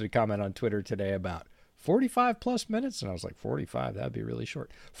posted a comment on Twitter today about 45 plus minutes, and I was like, 45, that'd be really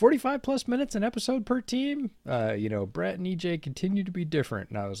short. 45 plus minutes an episode per team. Brett and EJ continue to be different,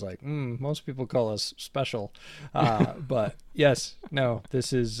 and I was like, most people call us special, but yes, no,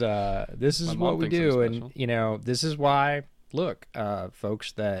 this is what we do, and this is why. Look,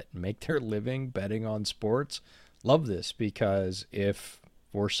 folks that make their living betting on sports love this, because if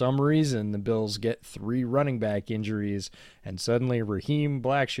for some reason the Bills get 3 running back injuries and suddenly Raheem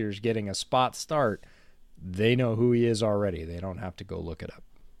Blackshear's getting a spot start, they know who he is already. They don't have to go look it up.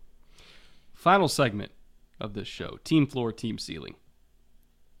 Final segment of this show, team floor, team ceiling.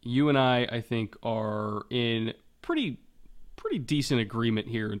 You and I think, are in pretty decent agreement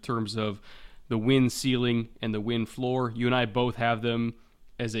here in terms of the win ceiling and the win floor. You and I both have them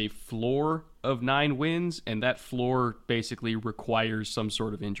as a floor of 9 wins, and that floor basically requires some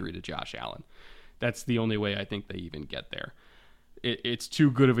sort of injury to Josh Allen. That's the only way I think they even get there. It's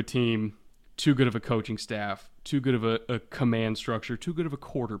too good of a team, too good of a coaching staff, too good of a command structure, too good of a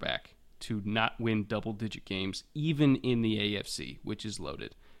quarterback to not win double-digit games, even in the AFC, which is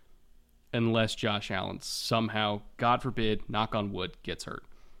loaded, unless Josh Allen somehow, God forbid, knock on wood, gets hurt.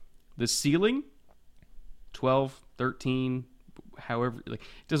 The ceiling, 12, 13, however, it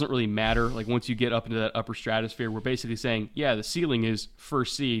doesn't really matter. Once you get up into that upper stratosphere, we're basically saying, yeah, the ceiling is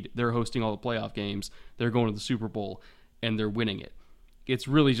first seed. They're hosting all the playoff games. They're going to the Super Bowl, and they're winning it. It's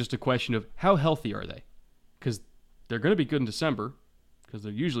really just a question of how healthy are they? Because they're going to be good in December, because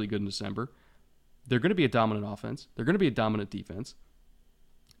they're usually good in December. They're going to be a dominant offense. They're going to be a dominant defense.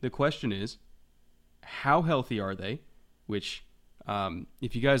 The question is, how healthy are they? Which,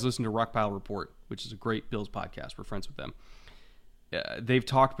 if you guys listen to Rockpile Report, which is a great Bills podcast, we're friends with them. They've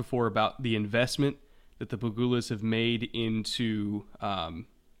talked before about the investment that the Pegulas have made into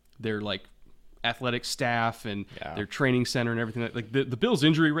their athletic staff and their training center and everything. The Bills'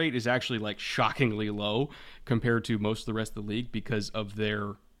 injury rate is actually shockingly low compared to most of the rest of the league because of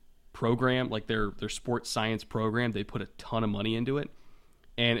their program, like their sports science program. They put a ton of money into it.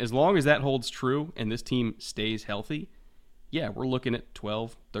 And as long as that holds true and this team stays healthy, yeah, we're looking at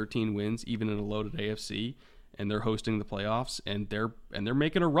 12, 13 wins, even in a loaded AFC, and they're hosting the playoffs, and they're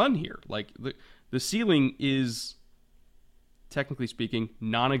making a run here. Like the ceiling is, technically speaking,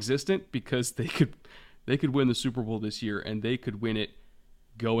 non-existent, because they could win the Super Bowl this year, and they could win it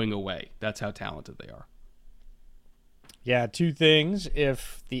going away. That's how talented they are. Yeah, two things.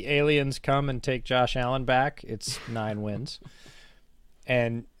 If the aliens come and take Josh Allen back, it's 9 wins.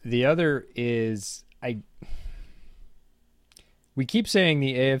 And the other is, we keep saying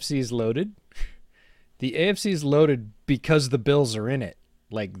the AFC is loaded. The AFC is loaded because the Bills are in it.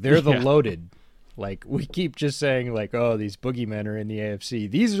 Like, they're the loaded. Like, we keep just saying, like, oh, these boogeymen are in the AFC.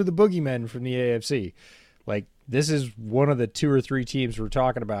 These are the boogeymen from the AFC. Like, this is one of the 2 or 3 teams we're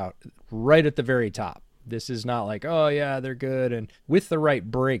talking about right at the very top. This is not like, oh, yeah, they're good, and with the right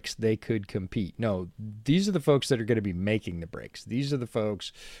breaks, they could compete. No, these are the folks that are going to be making the breaks. These are the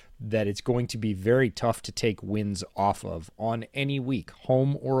folks that it's going to be very tough to take wins off of on any week,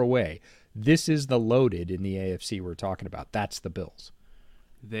 home or away. This is the loaded in the AFC we're talking about. That's the Bills.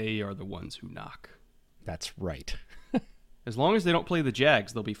 They are the ones who knock. That's right. As long as they don't play the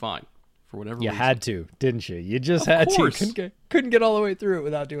Jags, they'll be fine. For whatever reason. You had to, didn't you? You just had to. Couldn't get all the way through it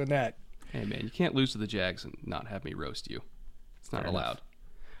without doing that. Hey, man, you can't lose to the Jags and not have me roast you. It's not allowed.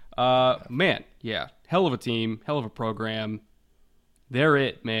 Man, yeah, hell of a team, hell of a program. They're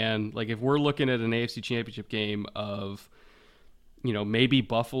it, man. Like, if we're looking at an AFC Championship game of, maybe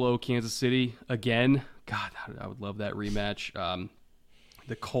Buffalo, Kansas City again, God, I would love that rematch.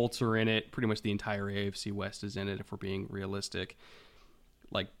 The Colts are in it. Pretty much the entire AFC West is in it, if we're being realistic.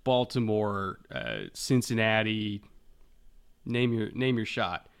 Like Baltimore, Cincinnati, name your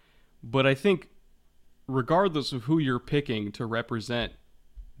shot. But I think regardless of who you're picking to represent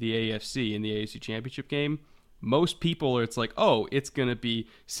the AFC in the AFC Championship game, most people, it's like, oh, it's going to be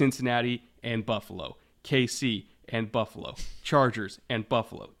Cincinnati and Buffalo, KC and Buffalo, Chargers and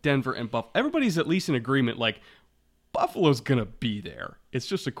Buffalo, Denver and Buffalo. Everybody's at least in agreement, like, Buffalo's going to be there. It's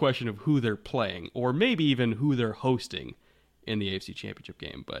just a question of who they're playing, or maybe even who they're hosting in the AFC Championship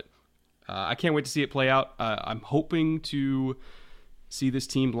game. But I can't wait to see it play out. I'm hoping to see this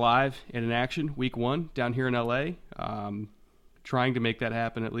team live and in action week 1 down here in LA. Trying to make that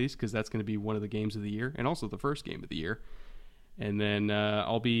happen at least, because that's going to be one of the games of the year, and also the first game of the year. And then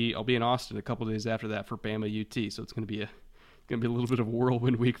I'll be in Austin a couple days after that for Bama UT. So it's going to be a little bit of a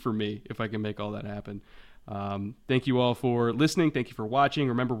whirlwind week for me if I can make all that happen. Thank you all for listening. Thank you for watching.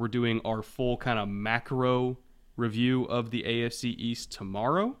 Remember, we're doing our full kind of macro review of the AFC East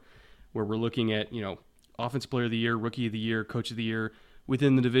tomorrow, where we're looking at, Offensive Player of the Year, Rookie of the Year, Coach of the Year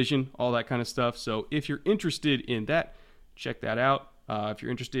within the division, all that kind of stuff. So if you're interested in that, check that out. If you're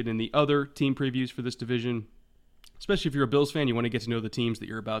interested in the other team previews for this division, especially if you're a Bills fan, you want to get to know the teams that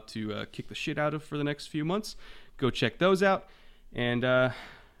you're about to kick the shit out of for the next few months, go check those out. And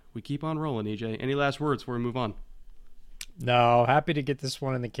we keep on rolling, EJ. Any last words before we move on? No, happy to get this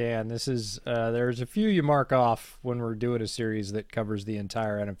one in the can. This is there's a few you mark off when we're doing a series that covers the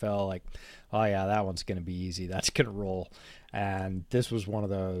entire NFL. Like, oh yeah, that one's going to be easy. That's going to roll. And this was one of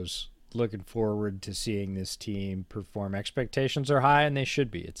those. Looking forward to seeing this team perform. Expectations are high, and they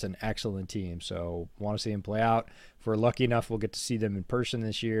should be. It's an excellent team, so want to see them play out. If we're lucky enough, we'll get to see them in person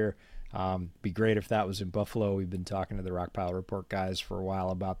this year. Be great if that was in Buffalo. We've been talking to the Rock Pile Report guys for a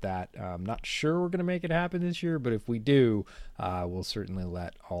while about that. Not sure we're going to make it happen this year, but if we do, we'll certainly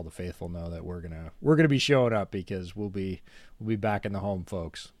let all the faithful know that we're gonna be showing up, because we'll be back in the home,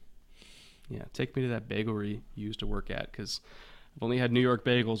 folks. Yeah, take me to that bagelry you used to work at, because I've only had New York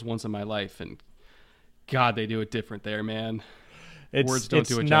bagels once in my life, and God, they do it different there, man. Words don't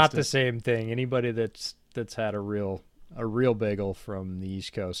do it It's not justice. the same thing. Anybody that's had a real bagel from the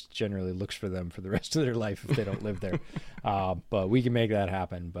East Coast generally looks for them for the rest of their life if they don't live there. But we can make that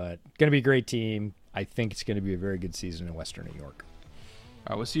happen. But going to be a great team. I think it's going to be a very good season in Western New York. All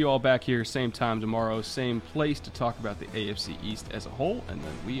right, we'll see you all back here same time tomorrow, same place, to talk about the AFC East as a whole, and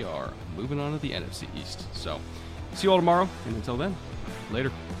then we are moving on to the NFC East. So see you all tomorrow, and until then,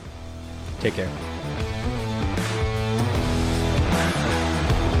 later. Take care.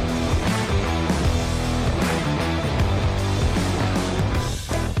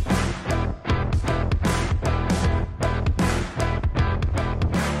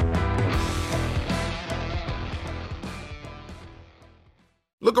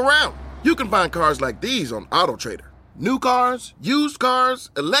 Look around. You can find cars like these on AutoTrader. New cars, used cars,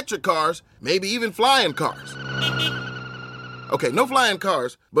 electric cars, maybe even flying cars. Okay, no flying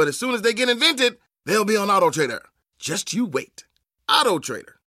cars, but as soon as they get invented, they'll be on AutoTrader. Just you wait. AutoTrader.